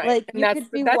 Right. Like, And you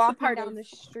could be that's the walking part down of, the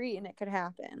street and it could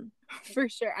happen. for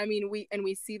sure. I mean,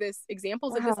 we see this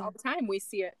examples of this all Wow. the time. We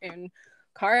see it in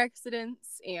car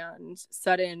accidents and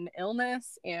sudden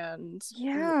illness and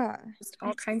Yeah. just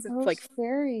all It's kinds of so like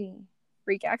scary.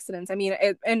 freak accidents. I mean,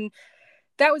 and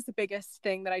that was the biggest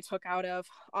thing that I took out of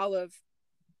all of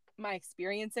my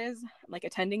experiences, like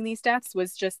attending these deaths,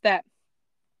 was just that,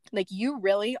 like, you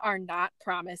really are not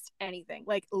promised anything.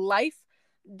 Like, life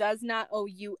does not owe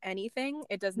you anything.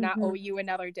 It does not owe Mm-hmm. you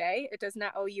another day. It does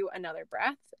not owe you another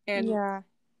breath. And Yeah.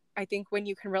 I think when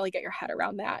you can really get your head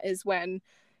around that is when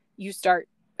you start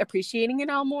appreciating it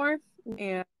all more.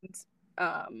 And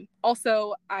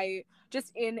also, I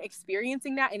just, in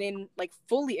experiencing that and in like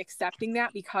fully accepting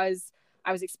that, because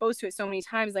I was exposed to it so many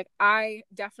times, like, I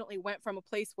definitely went from a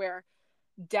place where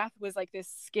death was like this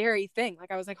scary thing.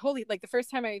 Like, I was like, holy, like the first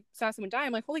time I saw someone die,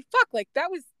 I'm like, holy fuck, like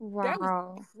that was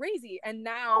Wow. crazy. And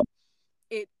now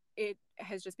it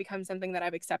has just become something that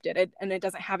I've accepted it, and it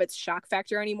doesn't have its shock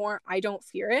factor anymore. I don't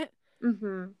fear it.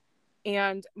 Mm-hmm.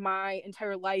 And my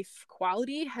entire life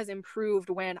quality has improved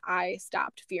when I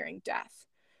stopped fearing death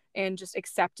and just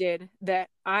accepted that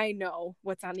I know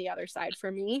what's on the other side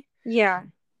for me. Yeah.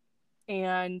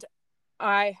 And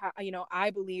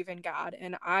I believe in God,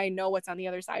 and I know what's on the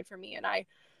other side for me. And I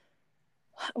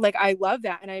love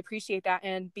that, and I appreciate that.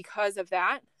 And because of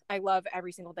that, I love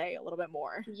every single day a little bit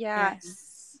more. And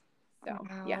Yes. so,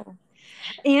 yeah. Wow.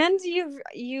 And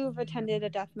you've attended a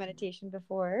death meditation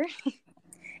before.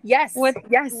 Yes. What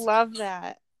Yes. love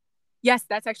that. Yes.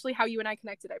 That's actually how you and I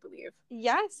connected, I believe.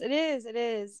 Yes, it is. It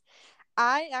is.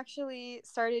 I actually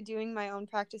started doing my own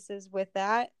practices with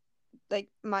that, like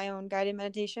my own guided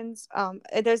meditations.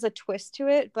 There's a twist to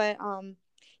it, but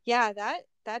yeah, that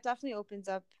definitely opens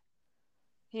up,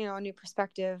 a new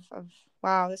perspective of,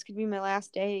 wow, this could be my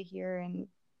last day here, and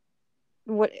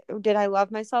what did I love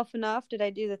myself enough? Did I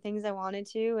do the things I wanted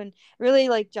to? And really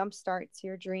like jump starts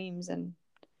your dreams and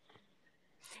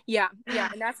Yeah. Yeah.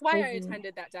 And that's why I crazy.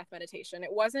 attended that death meditation.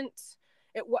 It wasn't,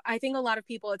 I think a lot of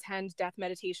people attend death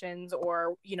meditations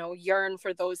or, yearn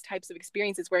for those types of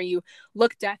experiences where you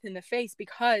look death in the face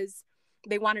because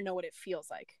they want to know what it feels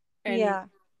like. And Yeah.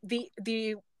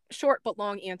 the short but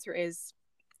long answer is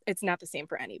it's not the same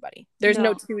for anybody. There's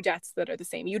no No. two deaths that are the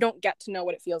same. You don't get to know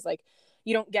what it feels like.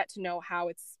 You don't get to know how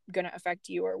it's going to affect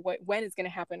you, or when it's going to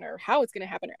happen, or how it's going to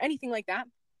happen, or anything like that.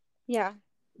 Yeah.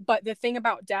 But the thing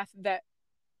about death that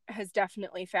has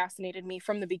definitely fascinated me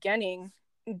from the beginning,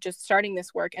 just starting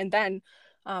this work, and then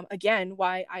again,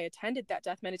 why I attended that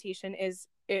death meditation, is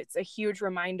it's a huge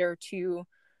reminder to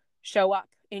show up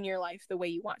in your life the way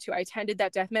you want to. I attended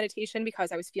that death meditation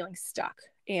because I was feeling stuck,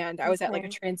 and I was at like a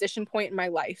Okay. transition point in my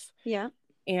life. Yeah.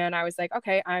 And I was like,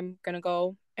 okay, I'm going to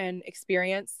go and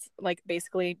experience like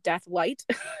basically death light.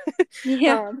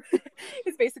 Yeah.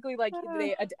 It's basically like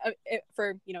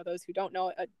for, those who don't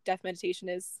know, a death meditation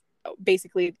is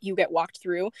basically you get walked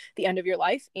through the end of your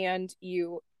life, and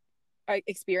you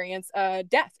experience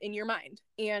death in your mind.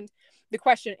 And the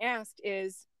question asked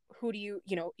is, who do you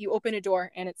open a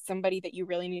door and it's somebody that you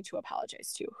really need to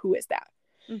apologize to. Who is that?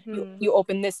 Mm-hmm. You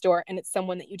open this door and it's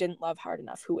someone that you didn't love hard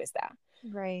enough. Who is that?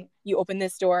 Right. You open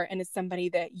this door and it's somebody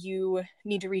that you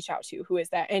need to reach out to. Who is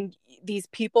that? And these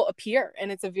people appear,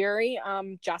 and it's a very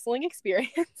jostling experience.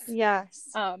 Yes.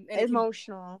 And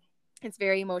Emotional. it's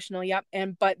very emotional. Yep.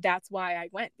 But that's why I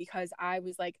went, because I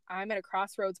was like, I'm at a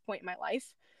crossroads point in my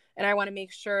life, and I want to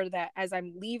make sure that as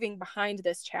I'm leaving behind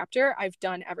this chapter, I've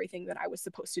done everything that I was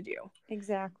supposed to do.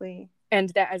 Exactly. And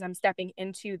that as I'm stepping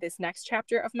into this next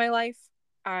chapter of my life,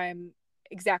 I'm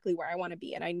exactly where I want to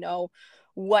be. And I know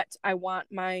what I want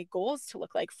my goals to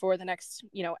look like for the next,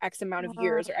 X amount of Wow.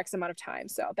 years or X amount of time.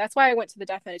 So that's why I went to the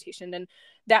death meditation. And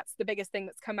that's the biggest thing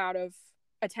that's come out of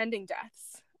attending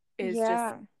deaths, is just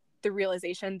Yeah. the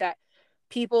realization that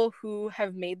people who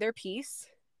have made their peace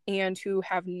and who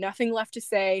have nothing left to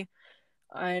say,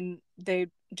 and they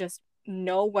just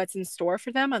know what's in store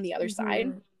for them on the other side,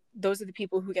 Mm-hmm. those are the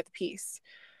people who get the peace.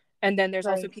 And then there's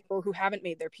also Right. people who haven't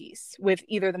made their peace with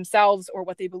either themselves or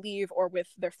what they believe, or with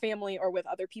their family, or with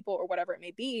other people, or whatever it may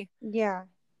be. Yeah.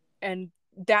 And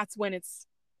that's when it's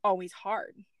always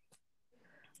hard.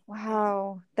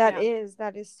 Wow. Yeah.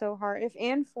 That is so hard. If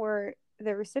and for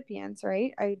the recipients,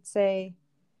 right? I'd say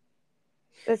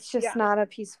it's just Yeah. not a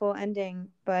peaceful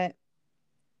ending, but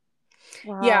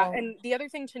Yeah. wow. And the other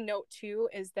thing to note too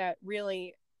is that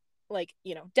really, like,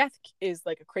 death is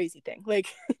like a crazy thing. Like,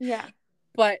 Yeah.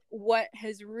 but what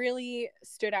has really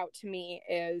stood out to me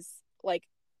is, like,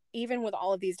 even with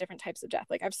all of these different types of death,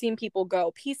 like I've seen people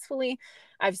go peacefully,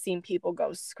 I've seen people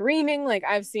go screaming, like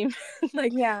I've seen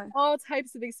like Yeah. all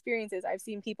types of experiences. I've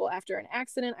seen people after an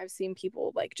accident, I've seen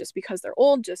people like just because they're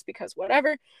old, just because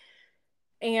whatever.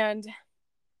 And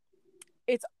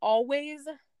it's always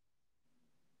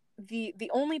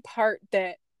the only part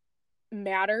that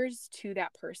matters to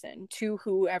that person, to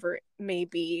whoever may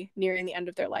be nearing the end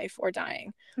of their life or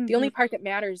dying. The Mm-hmm. only part that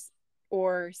matters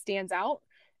or stands out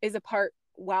is a part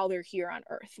while they're here on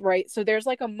earth, right? So there's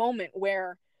like a moment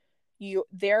where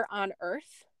they're on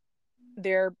earth,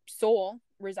 their soul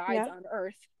resides Yeah. on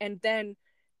earth, and then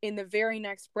in the very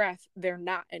next breath they're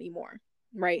not anymore,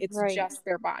 right? It's Right. just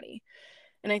their body.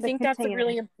 And I The think that's a container.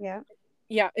 really, Yeah.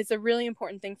 yeah, it's a really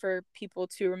important thing for people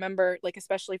to remember, like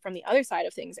especially from the other side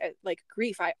of things, like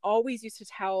grief. I always used to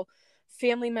tell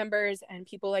family members and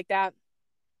people like that,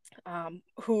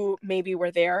 who maybe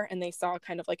were there and they saw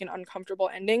kind of like an uncomfortable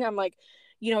ending, I'm like,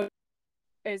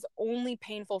 is only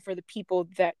painful for the people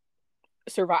that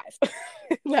survive.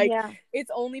 Like, Yeah.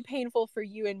 it's only painful for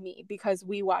you and me because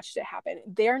we watched it happen.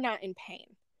 They're not in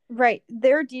pain. Right.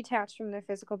 They're detached from their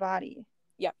physical body.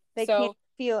 Yep. They can't So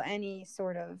feel any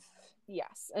sort of.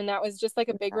 yes, and that was just like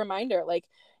a big Yeah. reminder, like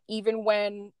even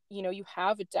when you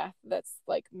have a death that's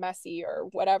like messy or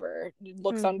whatever,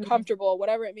 looks Mm-hmm. uncomfortable,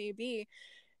 whatever it may be,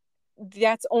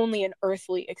 that's only an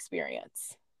earthly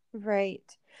experience.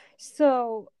 Right.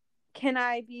 So, can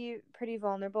I be pretty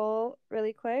vulnerable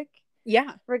really quick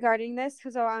Yeah. regarding this?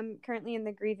 Because I'm currently in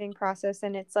the grieving process,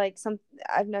 and it's like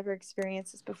I've never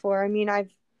experienced this before. I mean,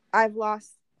 I've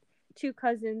lost two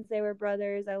cousins. They were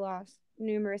brothers. I lost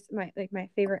numerous my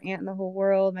favorite aunt in the whole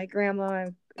world, my grandma,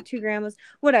 my two grandmas,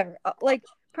 whatever. Like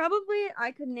probably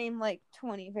I could name like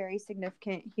 20 very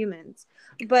significant humans,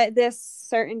 but this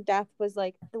certain death was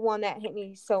like the one that hit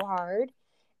me so hard,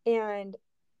 and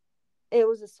it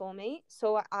was a soulmate.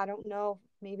 So I don't know,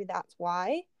 maybe that's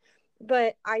why,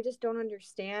 but I just don't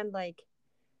understand. Like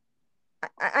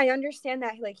I understand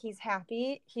that like he's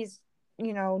happy, he's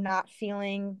not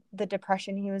feeling the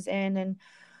depression he was in, and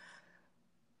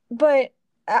but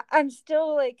I'm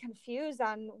still like confused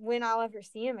on when I'll ever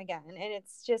see him again. And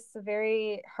it's just a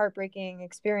very heartbreaking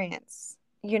experience.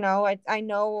 I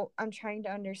know I'm trying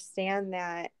to understand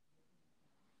that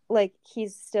like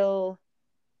he's still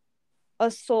a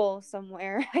soul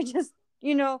somewhere. I just,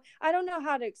 I don't know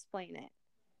how to explain it.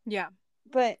 Yeah.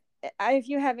 but if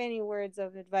you have any words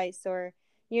of advice, or,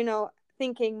 you know,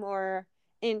 thinking more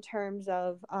in terms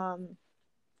of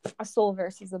a soul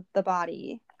versus the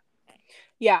body.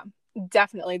 Yeah,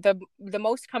 definitely. The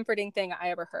most comforting thing I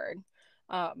ever heard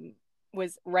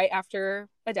was right after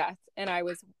a death, and I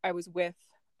was with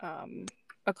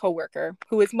a coworker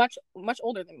who was much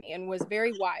older than me and was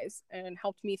very wise and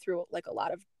helped me through like a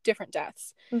lot of different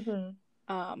deaths.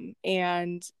 Mm-hmm.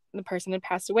 And the person had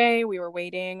passed away. We were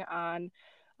waiting on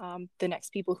the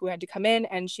next people who had to come in,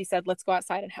 and she said, "Let's go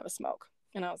outside and have a smoke."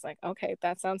 And I was like, "Okay,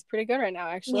 that sounds pretty good right now,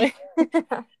 actually."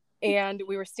 And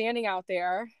we were standing out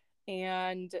there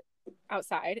and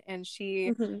outside, and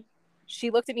Mm-hmm.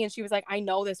 she looked at me and she was like, "I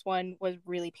know this one was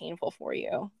really painful for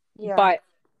you, Yeah. but,"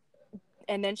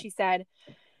 and then she said,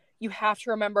 "You have to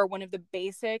remember one of the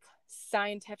basic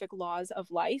scientific laws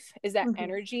of life is that Mm-hmm.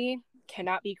 energy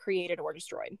cannot be created or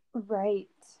destroyed. Right.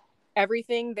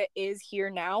 Everything that is here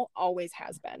now always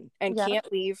has been and Yep.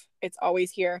 can't leave. It's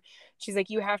always here." She's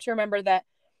like, "You have to remember that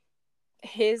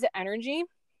his energy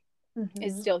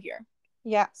is Mm-hmm. still here.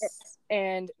 Yes.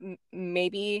 And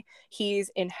maybe he's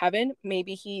in heaven,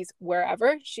 maybe he's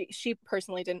wherever." She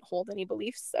personally didn't hold any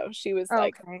beliefs, so she was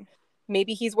like, Okay.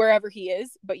 maybe he's wherever he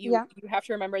is, but you Yeah. you have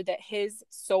to remember that his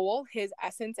soul, his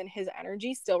essence, and his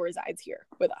energy still resides here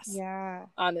with us Yeah.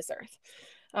 on this earth.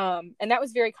 And that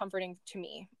was very comforting to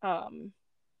me.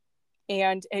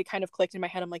 And it kind of clicked in my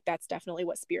head. I'm like, that's definitely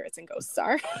what spirits and ghosts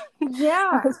are.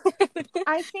 Yeah.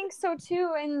 I think so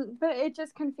too, and but it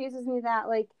just confuses me that,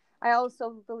 like, I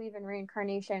also believe in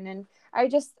reincarnation, and I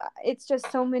just, it's just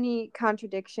so many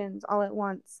contradictions all at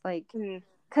once, like, Mm,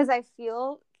 because I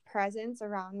feel presence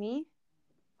around me,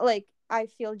 like I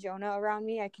feel Jonah around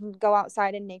me. I can go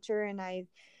outside in nature and I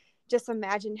just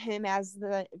imagine him as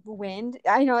the wind.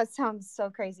 I know it sounds so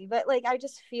crazy, but like I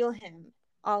just feel him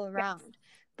all yeah, around.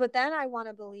 But then I want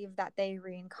to believe that they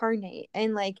reincarnate,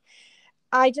 and like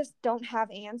I just don't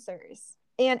have answers.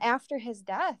 And after his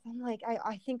death, I'm like,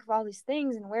 I think of all these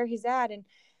things and where he's at, and,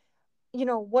 you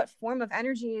know, what form of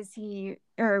energy is he,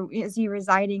 or is he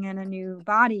residing in a new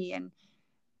body? And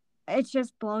it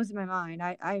just blows my mind.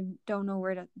 I don't know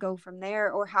where to go from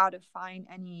there, or how to find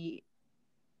any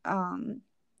um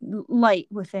light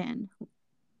within,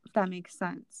 if that makes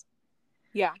sense.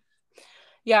 yeah,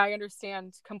 yeah, I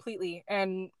understand completely.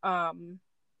 And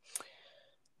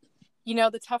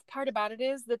the tough part about it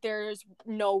is that there's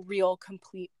no real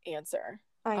complete answer.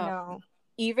 I um know.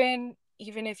 even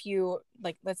if you,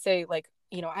 like, let's say, like,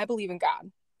 I believe in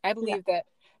God. I Yeah. believe that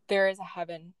there is a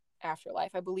heaven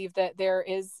afterlife. I believe that there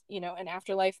is, an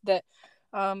afterlife that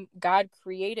God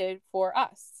created for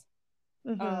us.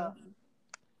 Mm-hmm.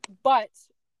 But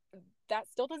that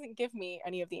still doesn't give me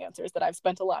any of the answers that I've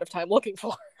spent a lot of time looking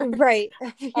for. Right.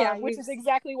 Yeah, Which you. is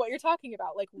exactly what you're talking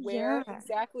about. Like, where Yeah.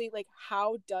 exactly, like,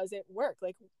 how does it work?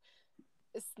 Like,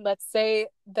 let's say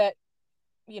that,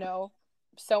 you know,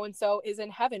 so and so is in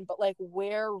heaven, but like,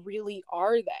 where really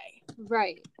are they?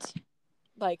 Right.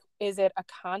 Like, is it a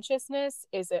consciousness?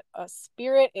 Is it a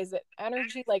spirit? Is it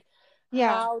energy? Like, Yeah.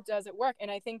 how does it work? And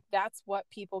I think that's what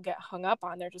people get hung up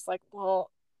on. They're just like,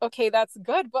 well, okay, that's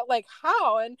good, but like,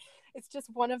 how? And it's just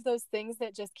one of those things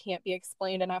that just can't be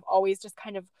explained. And I've always just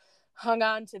kind of hung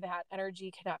on to that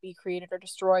energy cannot be created or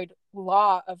destroyed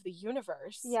law of the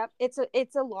universe. Yep.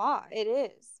 It's a law. It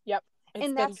is. Yep. It's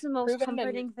And been that's the most proven. And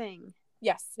comforting thing.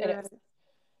 yes, it There is. is.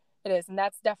 It is. And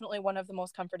that's definitely one of the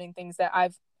most comforting things that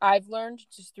I've learned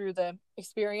just through the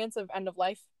experience of end of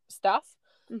life stuff.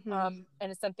 Mm-hmm.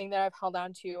 And it's something that I've held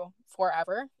on to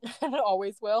forever and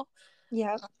always will.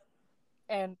 Yep.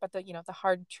 And but the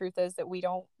hard truth is that we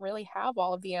don't really have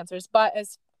all of the answers. But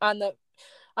as on the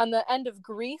end of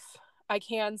grief, I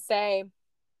can say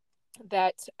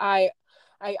that I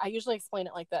usually explain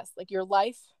it like this: like, your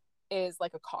life is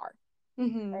like a car.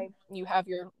 Mm-hmm. Right? You have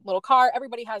your little car.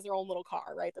 Everybody has their own little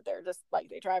car, right? That they're just like,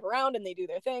 they drive around and they do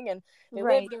their thing and they live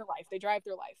Right. their life. They drive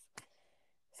their life.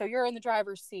 So you're in the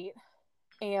driver's seat,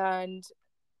 and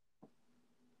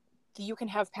you can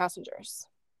have passengers.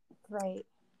 Right.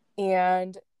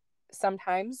 And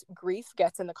sometimes grief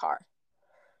gets in the car.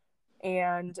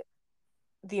 And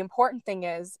the important thing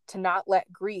is to not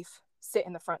let grief sit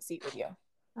in the front seat with you.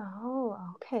 Oh,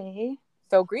 okay.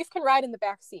 So grief can ride in the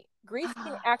back seat. Grief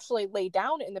can actually lay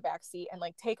down in the back seat and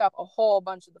like take up a whole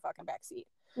bunch of the fucking back seat.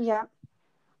 Yeah.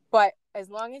 But as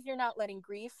long as you're not letting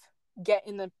grief get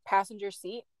in the passenger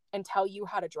seat and tell you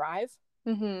how to drive,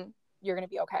 Mm-hmm. you're going to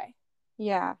be okay.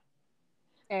 Yeah.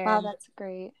 Wow, And that's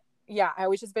great. yeah, I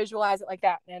always just visualize it like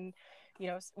that. And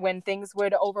when things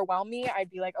would overwhelm me,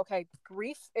 I'd be like, okay,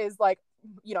 grief is like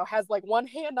has like one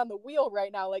hand on the wheel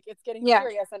right now. Like it's getting Yeah.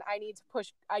 serious, and I need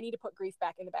to put grief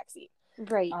back in the back seat.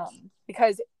 Right.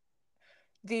 Because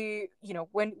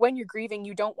when you're grieving,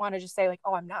 you don't want to just say like,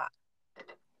 oh, I'm not.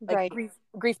 Like Right.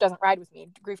 grief doesn't ride with me.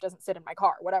 Grief doesn't sit in my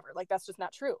car, whatever. Like that's just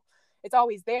not true. It's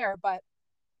always there, but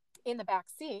in the back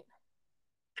seat.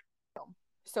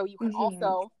 So you can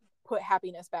also put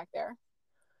happiness back there.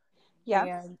 Yeah.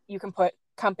 And you can put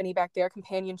company back there,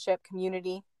 companionship,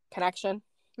 community, connection.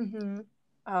 You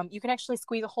can actually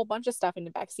squeeze a whole bunch of stuff in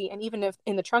the back seat, and even if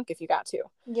in the trunk if you got to.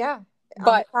 Yeah. But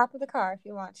on the top of the car if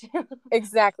you want to.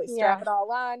 Exactly. Yeah. Strap it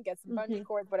all on, get some bungee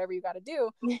cords, whatever you got to do.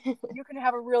 You can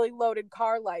have a really loaded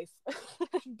car life.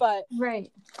 But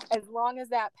right. as long as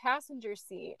that passenger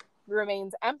seat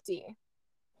remains empty,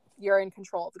 you're in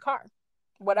control of the car.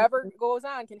 Whatever goes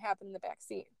on can happen in the back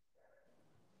seat.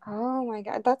 Oh my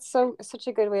God. That's such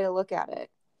a good way to look at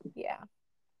it. Yeah.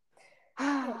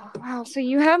 Wow. So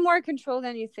you have more control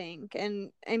than you think.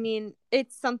 And I mean,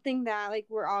 it's something that like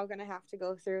we're all going to have to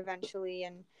go through eventually.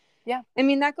 And yeah, I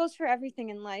mean, that goes for everything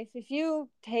in life. If you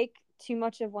take too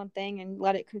much of one thing and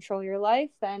let it control your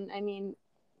life, then I mean,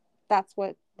 that's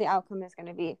what the outcome is going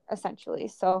to be essentially.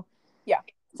 So yeah,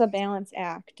 it's a balance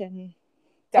act and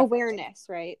definitely. Awareness,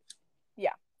 right?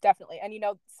 Yeah, definitely. And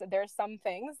so there's some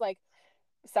things like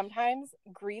sometimes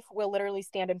grief will literally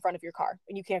stand in front of your car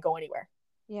and you can't go anywhere.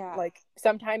 Yeah. Like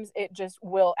sometimes it just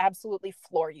will absolutely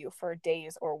floor you for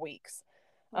days or weeks.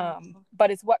 But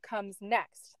it's what comes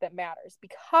next that matters,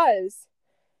 because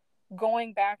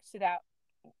going back to that,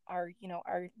 our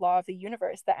law of the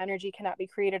universe, that energy cannot be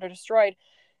created or destroyed.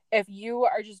 If you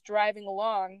are just driving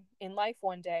along in life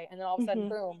one day and then all of a sudden,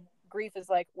 boom, grief is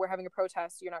like, we're having a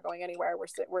protest, you're not going anywhere,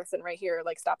 we're sitting right here,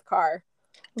 like stop the car.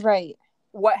 Right.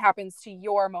 What happens to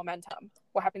your momentum?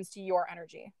 What happens to your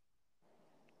energy?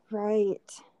 Right.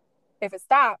 If it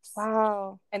stops,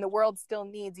 wow, and the world still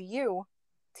needs you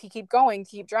to keep going,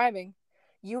 to keep driving,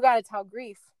 you got to tell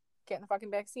grief, get in the fucking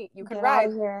back seat. You can get ride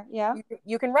out of here. Yeah.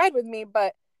 You can ride with me,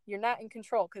 but you're not in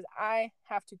control because I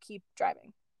have to keep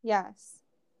driving. Yes.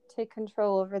 Take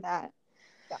control over that.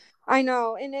 Yeah. I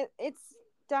know. And it's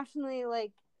definitely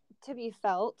like to be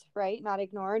felt, right? Not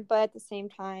ignored. But at the same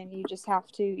time, you just have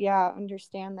to,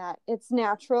 understand that it's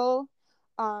natural.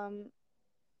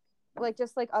 Like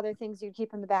just like other things you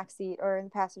keep in the back seat or in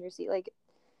the passenger seat, like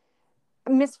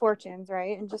misfortunes,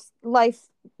 right? And just life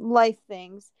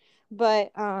things.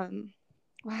 But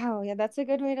wow, yeah, that's a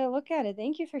good way to look at it.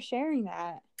 Thank you for sharing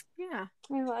that. Yeah.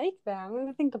 I like that. I'm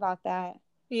gonna think about that.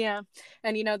 Yeah.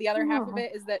 And the other half of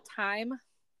it is that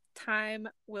time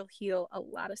will heal a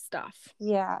lot of stuff.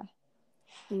 Yeah.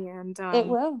 And it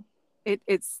will.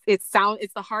 It's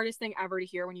the hardest thing ever to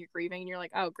hear when you're grieving and you're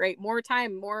like, oh great, more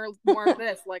time, more of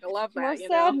this. Like I love that. More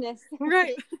sadness.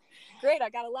 Right. Great. I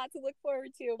got a lot to look forward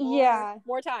to.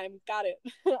 More time. Got it.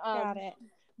 Got it.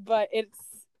 But it's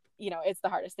it's the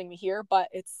hardest thing to hear, but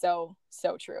it's so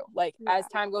true. Like as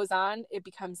time goes on, it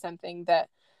becomes something that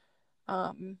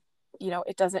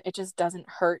it just doesn't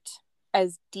hurt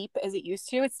as deep as it used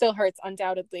to. It still hurts,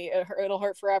 undoubtedly. It'll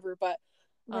hurt forever, but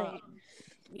right.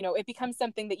 It becomes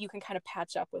something that you can kind of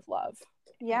patch up with love.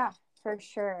 Yeah, for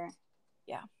sure.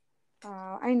 Yeah.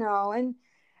 Oh, I know. And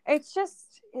it's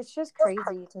just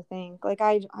crazy to think. Like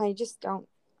I just don't,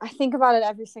 I think about it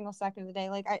every single second of the day.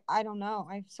 Like I don't know.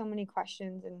 I have so many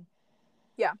questions. And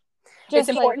yeah, it's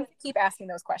important to keep asking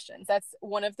those questions. That's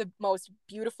one of the most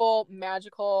beautiful,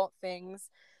 magical things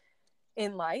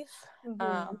in life.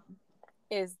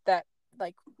 Is that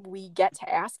like we get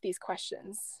to ask these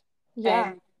questions.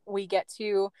 And we get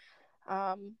to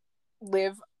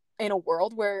live in a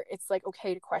world where it's like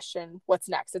okay to question what's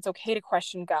next. It's okay to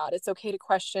question God. It's okay to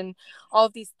question all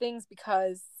of these things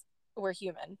because we're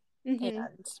human.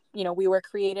 And we were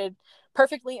created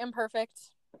perfectly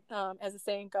imperfect, as the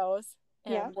saying goes.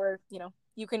 And we're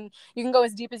you can go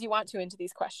as deep as you want to into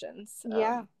these questions.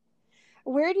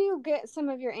 Where do you get some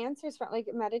of your answers from? Like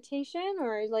meditation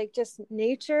or like just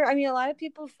nature? I mean, a lot of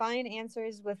people find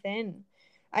answers within,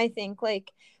 I think,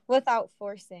 like without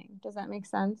forcing. Does that make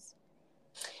sense?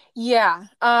 Yeah.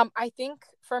 I think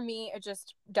for me, it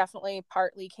just definitely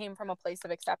partly came from a place of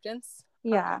acceptance.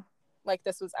 Yeah. Like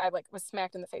I was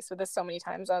smacked in the face with this so many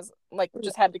times. I was like,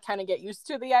 just had to kind of get used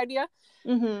to the idea.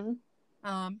 And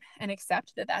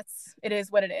accept that it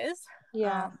is what it is.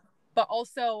 Yeah. But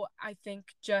also I think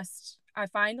I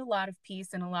find a lot of peace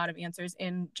and a lot of answers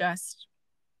in just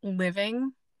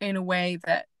living in a way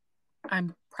that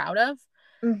I'm proud of.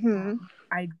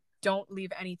 I don't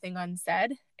leave anything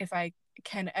unsaid if I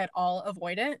can at all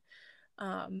avoid it.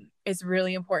 It's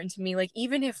really important to me. Like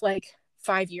even if like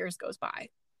 5 years goes by,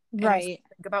 right, and I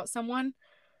think about someone,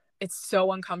 it's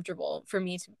so uncomfortable for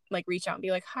me to like reach out and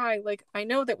be like, hi, like I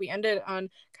know that we ended on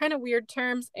kind of weird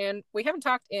terms and we haven't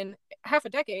talked in half a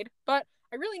decade, but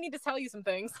I really need to tell you some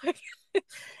things. Like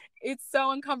it's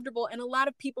so uncomfortable and a lot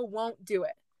of people won't do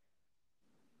it.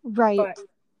 Right.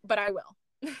 But I will.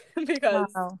 Because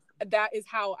Wow. that is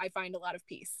how I find a lot of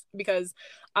peace, because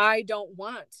I don't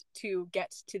want to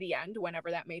get to the end, whenever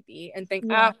that may be, and think,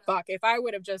 Yeah. fuck, if I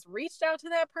would have just reached out to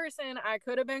that person, I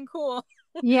could have been cool.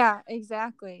 Yeah,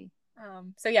 exactly.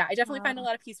 So yeah, I definitely find a Wow.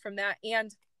 lot of peace from that.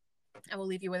 And I will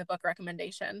leave you with a book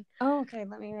recommendation. Oh, okay.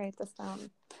 Let me write this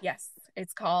down. Yes,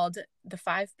 it's called The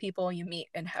 5 People You Meet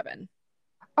in Heaven.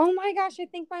 Oh my gosh, I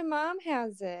think my mom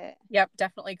has it. Yep,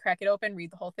 definitely crack it open,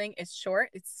 read the whole thing. It's short,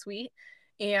 it's sweet,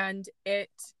 and it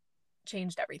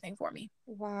changed everything for me.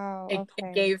 Wow.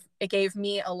 It gave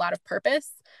me a lot of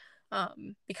purpose,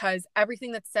 because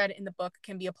everything that's said in the book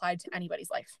can be applied to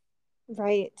anybody's life.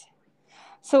 Right.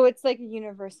 So it's like a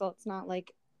universal. It's not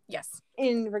like Yes.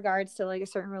 in regards to like a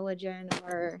certain religion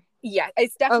or Yeah,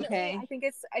 it's definitely, okay. I think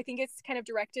it's kind of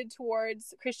directed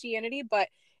towards Christianity, but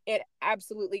it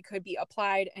absolutely could be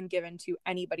applied and given to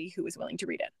anybody who is willing to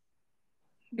read it,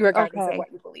 regardless of Okay.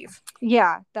 what you believe.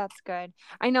 Yeah, that's good.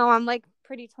 I know I'm like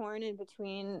pretty torn in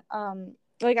between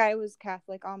like I was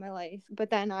Catholic all my life, but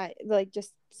then I like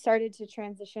just started to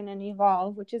transition and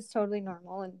evolve, which is totally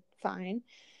normal and fine.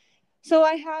 So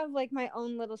I have like my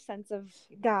own little sense of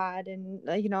God and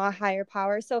you know, a higher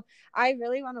power. So I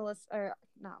really want to listen, or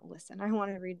not listen. I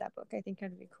want to read that book. I think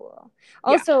it'd be cool.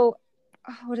 Yeah. Also,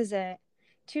 what is it?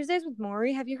 Tuesdays with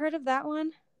Maury. Have you heard of that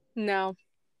one? No.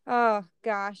 Oh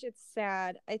gosh, it's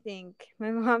sad. I think my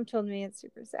mom told me it's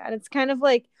super sad. It's kind of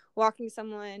like walking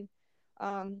someone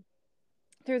um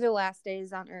through the last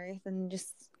days on earth and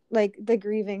just like the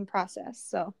grieving process.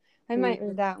 So I might Mm.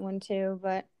 read that one too,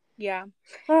 but Yeah.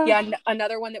 uh, Yeah.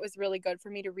 Another one that was really good for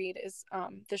me to read is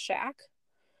The Shack.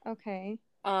 okay.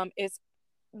 Is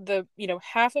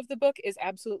half of the book is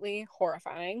absolutely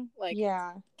horrifying. Like,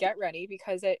 Yeah. get ready,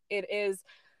 because it is,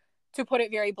 to put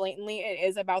it very blatantly, it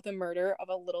is about the murder of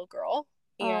a little girl.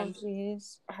 Oh And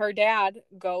jeez. her dad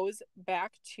goes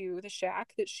back to the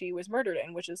shack that she was murdered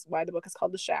in, which is why the book is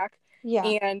called The Shack. Yeah.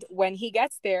 And when he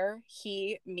gets there,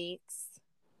 he meets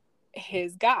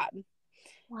his God,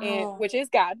 and Wow. which is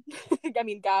God. I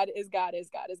mean, God is God is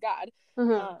God is God.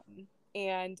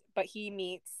 Mm-hmm. But he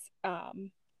meets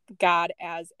God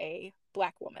as a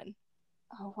Black woman.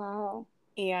 Oh wow.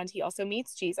 And he also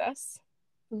meets Jesus,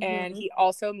 and Mm-hmm. he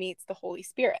also meets the Holy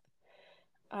Spirit.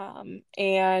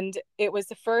 And it was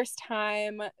the first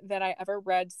time that I ever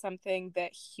read something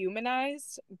that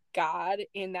humanized God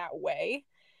in that way.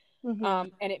 Mm-hmm.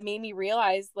 And it made me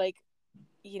realize, like,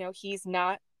 he's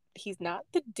not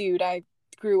the dude I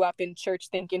grew up in church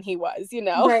thinking he was,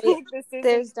 Right. like, this isn't,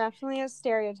 There's definitely a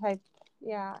stereotype.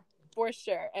 Yeah. for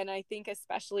sure. And I think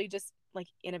especially just like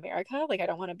in America, like I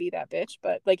don't want to be that bitch,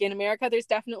 but like in America, there's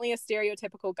definitely a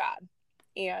stereotypical God.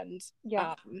 And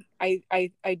Yeah.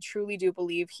 I truly do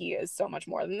believe he is so much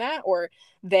more than that, or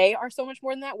they are so much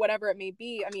more than that, whatever it may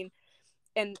be. I mean,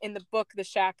 and in the book The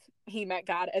Shack, he met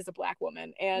God as a Black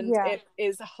woman, and Yeah. it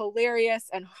is hilarious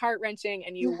and heart-wrenching,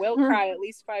 and you will cry at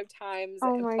least 5 times,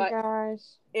 Oh my but gosh.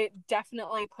 it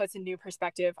definitely puts a new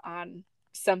perspective on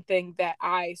something that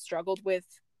I struggled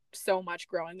with so much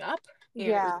growing up, and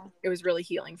Yeah. it was really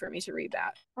healing for me to read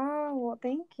that. Oh, well,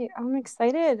 thank you. I'm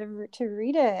excited to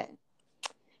read it.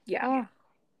 Yeah. Oh,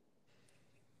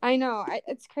 I know.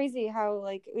 It's crazy how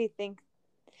like we think.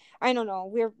 I don't know.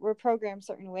 We're programmed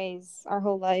certain ways our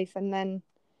whole life, and then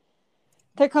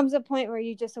there comes a point where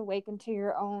you just awaken to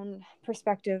your own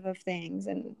perspective of things,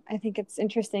 and I think it's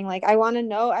interesting. Like I want to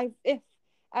know. If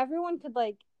everyone could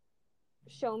like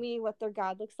show me what their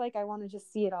God looks like, I want to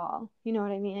just see it all. You know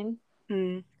what I mean?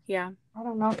 Yeah. I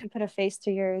don't know if you put a face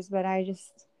to yours, but I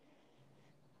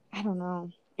don't know.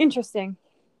 Interesting.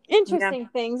 Yeah. Interesting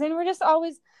things. And we're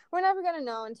never going to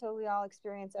know until we all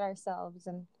experience it ourselves.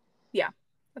 And Yeah.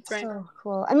 That's right. so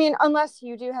cool. I mean, unless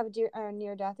you do have a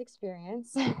near death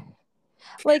experience.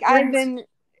 Like I've Right. been,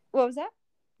 what was that?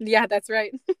 Yeah, that's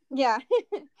right. Yeah.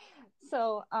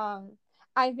 So,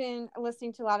 I've been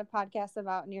listening to a lot of podcasts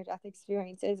about near death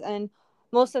experiences, and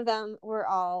most of them were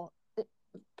all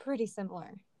pretty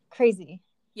similar. Crazy.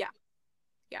 Yeah.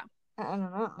 Yeah. I don't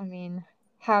know. I mean,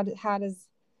 how does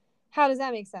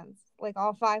that make sense? Like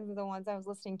all five of the ones I was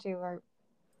listening to are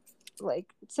like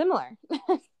similar.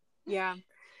 Yeah.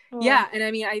 Oh, Yeah. And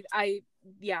I mean,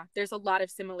 yeah, there's a lot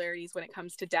of similarities when it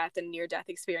comes to death and near death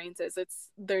experiences.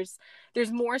 There's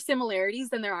more similarities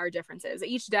than there are differences.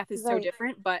 Each death is so right.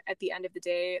 different, but at the end of the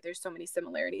day, there's so many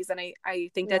similarities. And I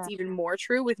think Yeah. that's even more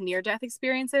true with near death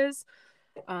experiences.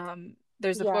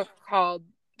 There's a Yeah.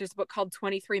 book called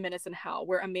 23 Minutes in Hell,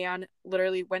 where a man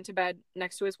literally went to bed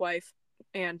next to his wife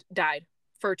and died.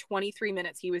 For 23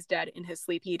 minutes, he was dead in his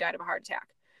sleep. He died of a heart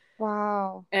attack.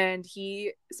 Wow. And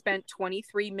he spent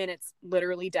 23 minutes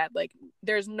literally dead. Like,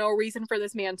 there's no reason for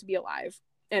this man to be alive.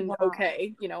 And Wow.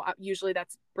 okay, usually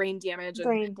that's brain damage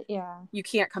and Yeah. you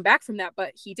can't come back from that,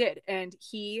 but he did. And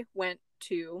he went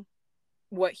to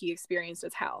what he experienced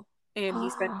as hell. And he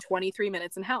spent 23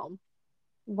 minutes in hell.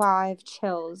 Wow, I have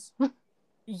chills.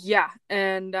 Yeah.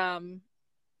 And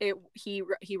he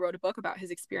wrote a book about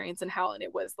his experience in hell, and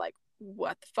it was like,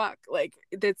 what the fuck? Like,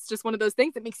 it's just one of those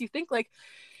things that makes you think, like,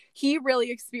 he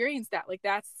really experienced that. Like,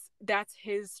 that's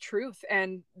his truth.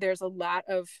 And there's a lot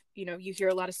of, you hear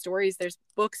a lot of stories. There's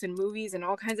books and movies and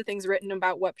all kinds of things written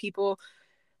about what people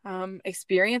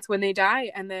experience when they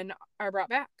die and then are brought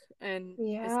back. And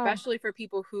Yeah. especially for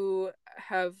people who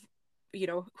have,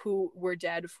 who were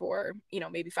dead for,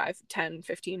 maybe 5, 10,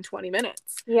 15, 20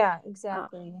 minutes. Yeah,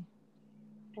 exactly.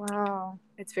 Wow.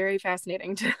 It's very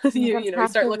fascinating to I'm gonna you have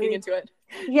start to looking read. into it.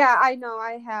 Yeah, I know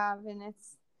I have, and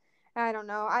I don't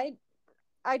know.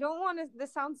 I don't want to.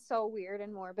 This sounds so weird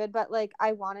and morbid, but like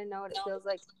I want to know what it feels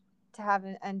like to have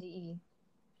an NDE.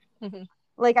 Mm-hmm.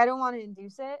 Like I don't want to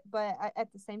induce it, but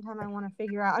at the same time, I want to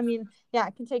figure out. I mean, yeah,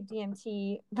 I can take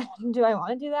DMT, but do I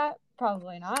want to do that?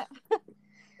 Probably not.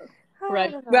 I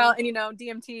Right. don't Well, know. and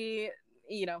DMT,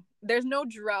 there's no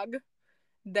drug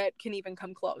that can even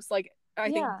come close. Like, I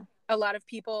think Yeah. a lot of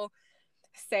people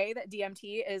say that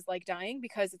DMT is like dying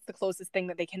because it's the closest thing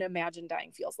that they can imagine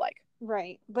dying feels like.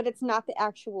 Right, but it's not the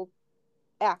actual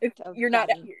act of You're not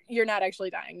dying. you're not actually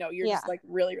dying. No, you're Yeah. just like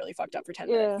really, really fucked up for 10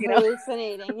 minutes, Yeah,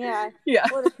 hallucinating. Yeah, Yeah.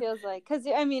 what it feels like. Because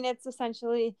I mean, it's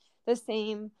essentially the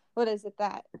same. What is it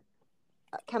that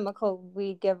chemical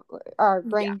we give our Yeah.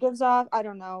 brain gives off? I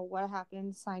don't know what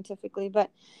happens scientifically,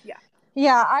 but Yeah.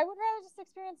 yeah, I would rather just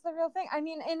experience the real thing. I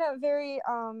mean, in a very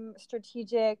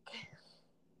strategic,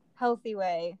 healthy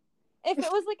way. If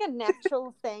it was like a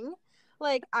natural thing,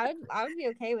 like I would be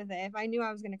okay with it if I knew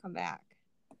I was gonna come back.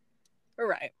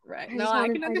 Right. Right. I No, just I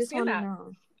want can to. I just understand want to that.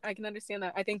 know. I can understand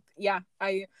that. I think, yeah,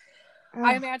 I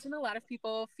Ugh. imagine a lot of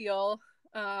people feel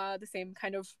the same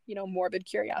kind of, morbid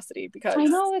curiosity I because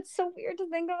know it's so weird to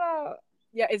think about.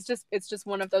 yeah, it's just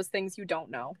one of those things you don't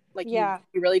know. Like, you Yeah.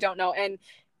 you really don't know. And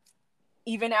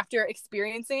even after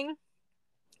experiencing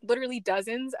literally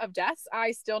dozens of deaths,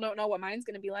 I still don't know what mine's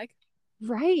going to be like.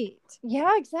 Right.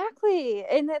 Yeah, exactly.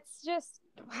 And that's just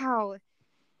wow.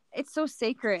 It's so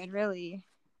sacred, really.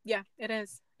 Yeah, it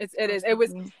is.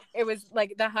 It was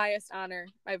like the highest honor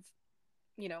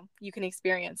you can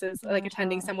experience is like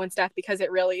attending Wow. someone's death, because it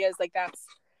really is like that's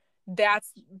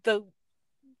that's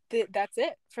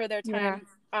it for their Yeah. time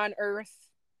on earth,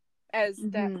 as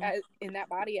that Mm-hmm. as in that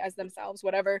body, as themselves,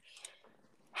 whatever,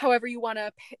 however you want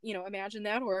to imagine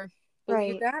that or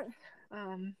believe Right. that.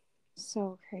 um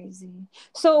So crazy.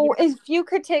 So, yeah, if you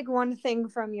could take one thing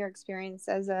from your experience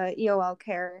as a EOL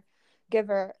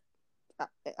caregiver, I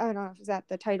don't know if is that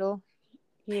the title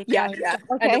you yeah, call yeah, yourself.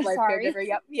 end of Okay, life sorry. caregiver.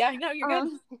 Yep. Yeah, no, you're good.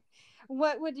 Um,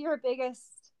 what would your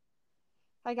biggest,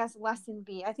 I guess, lesson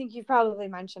be? I think you've probably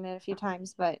mentioned it a few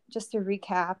times, but just to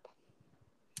recap.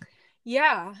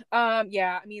 Yeah, I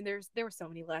mean, there were so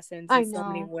many lessons I in so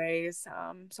many know. ways.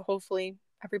 So hopefully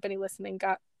everybody listening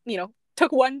got,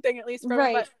 took one thing at least from it.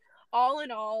 Right. But all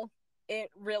in all, it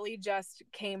really just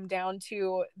came down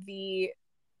to the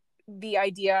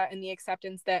idea and the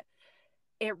acceptance that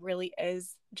it really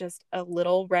is just a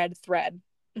little red thread,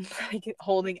 like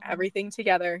holding everything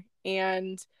together.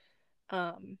 And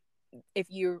um if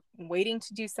you're waiting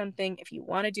to do something, if you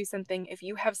want to do something, if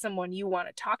you have someone you want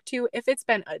to talk to, if it's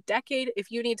been a decade,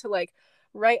 if you need to like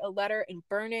write a letter and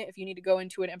burn it, if you need to go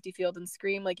into an empty field and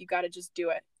scream, like, you got to just do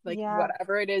it. Like, Yeah.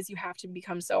 whatever it is, you have to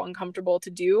become so uncomfortable to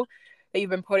do, that you've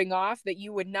been putting off, that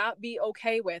you would not be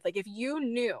okay with. Like, if you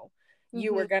knew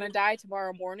you Mm-hmm. were going to die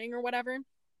tomorrow morning or whatever,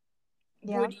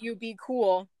 Yeah. would you be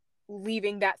cool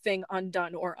leaving that thing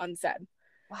undone or unsaid?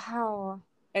 Wow.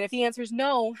 And if the answer is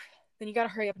no, then you got to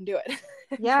hurry up and do it.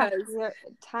 Yeah. because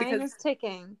Time because is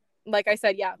ticking. like I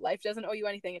said, yeah, life doesn't owe you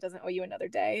anything. It doesn't owe you another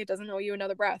day. It doesn't owe you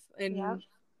another breath. Yeah. And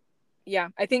yeah,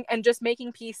 I think, and just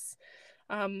making peace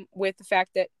with the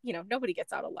fact that, nobody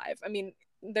gets out alive. I mean,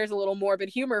 there's a little morbid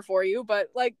humor for you, but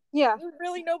like, Yeah.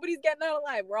 really, nobody's getting out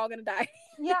alive. We're all going to die.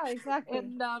 Yeah, exactly.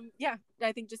 And yeah,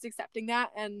 I think just accepting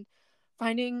that and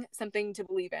finding something to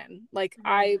believe in. Like,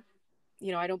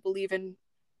 Yeah. I don't believe in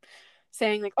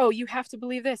saying like, oh, you have to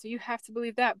believe this or you have to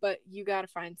believe that, but you got to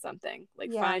find something.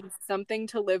 Like, Yeah, find something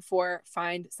to live for,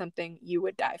 find something you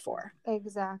would die for.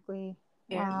 exactly.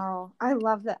 And Wow. I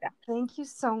love that. yeah, Thank you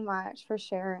so much for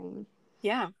sharing.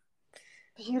 yeah,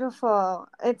 Beautiful.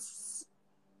 It's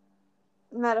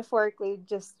metaphorically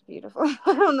just beautiful.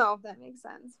 I don't know if that makes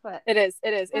sense, but It is.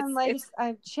 It is. I'm like, It's I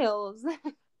have chills.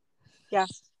 yeah.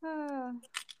 Ah,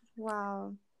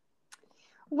 wow.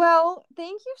 Well,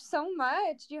 thank you so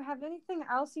much. Do you have anything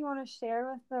else you want to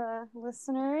share with the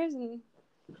listeners? And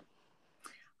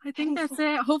I think that's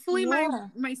anything? it. Hopefully Yeah.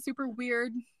 my super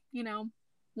weird,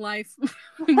 life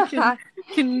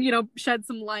can shed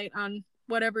some light on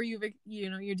whatever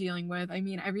you're dealing with. I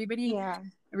mean, Yeah,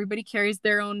 everybody carries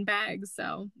their own bags,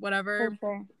 so for whatever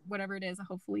sure. whatever it is,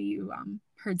 hopefully you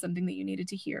heard something that you needed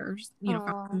to hear, or just, found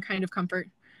some Oh, kind of comfort.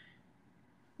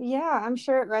 yeah, I'm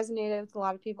sure it resonated with a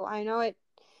lot of people. I know it.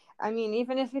 I mean,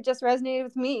 even if it just resonated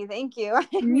with me, thank you. I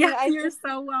mean, Yes, you're so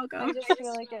I welcome. just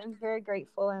feel like I'm very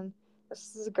grateful, and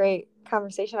this is a great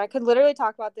conversation. I could literally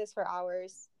talk about this for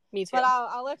hours, Me but too.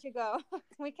 I'll let you go.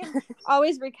 We can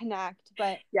always reconnect,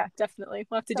 but Yeah, definitely.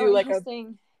 We'll have to so do like a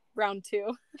interesting. round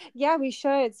two. Yeah, we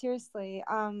should seriously.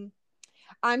 I'm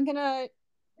gonna.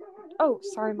 Oh,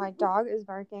 sorry, my dog is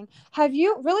barking. Have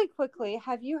you really quickly?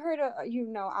 Have you heard of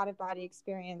out of body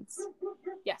experience?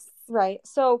 Yes, Right.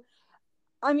 So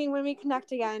I mean, when we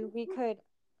connect again, we could.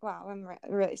 Wow, I'm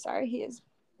really sorry. He is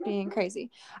being crazy.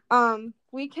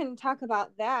 We can talk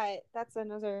about that. That's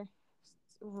another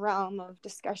realm of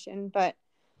discussion. But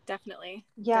definitely.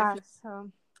 yeah, Definitely.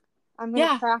 so I'm gonna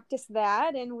Yeah. practice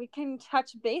that, and we can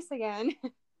touch base again.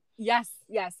 Yes,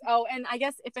 yes. Oh, and I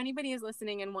guess if anybody is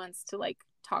listening and wants to like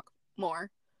talk more,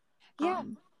 Yeah,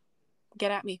 um, get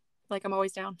at me. Like I'm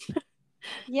always down.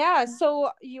 yeah.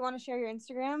 So you want to share your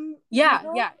Instagram Yeah,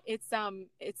 handle? yeah. It's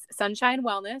Sunshine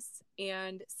Wellness,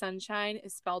 and sunshine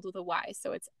is spelled with a Y,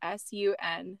 so it's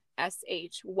SUNSHYNE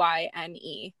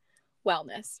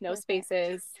Wellness. No Perfect.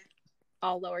 spaces,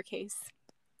 all lowercase.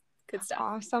 Good That's stuff.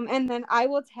 awesome. And then I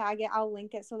will tag it. I'll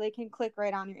link it so they can click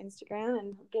right on your Instagram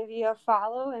and give you a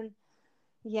follow. And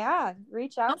yeah,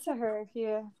 reach out to Awesome. her if you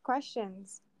have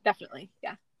questions. Definitely.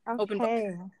 Yeah. Open book.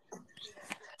 Okay.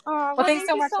 Oh, Well, well, thanks thank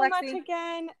so you much, so much Lexi.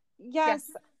 again. Yes.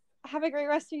 Yes. Have a great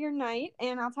rest of your night,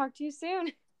 and I'll talk to you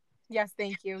soon. Yes,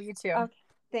 thank you. You too. Okay.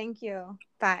 Thank you.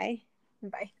 Bye.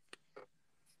 Bye.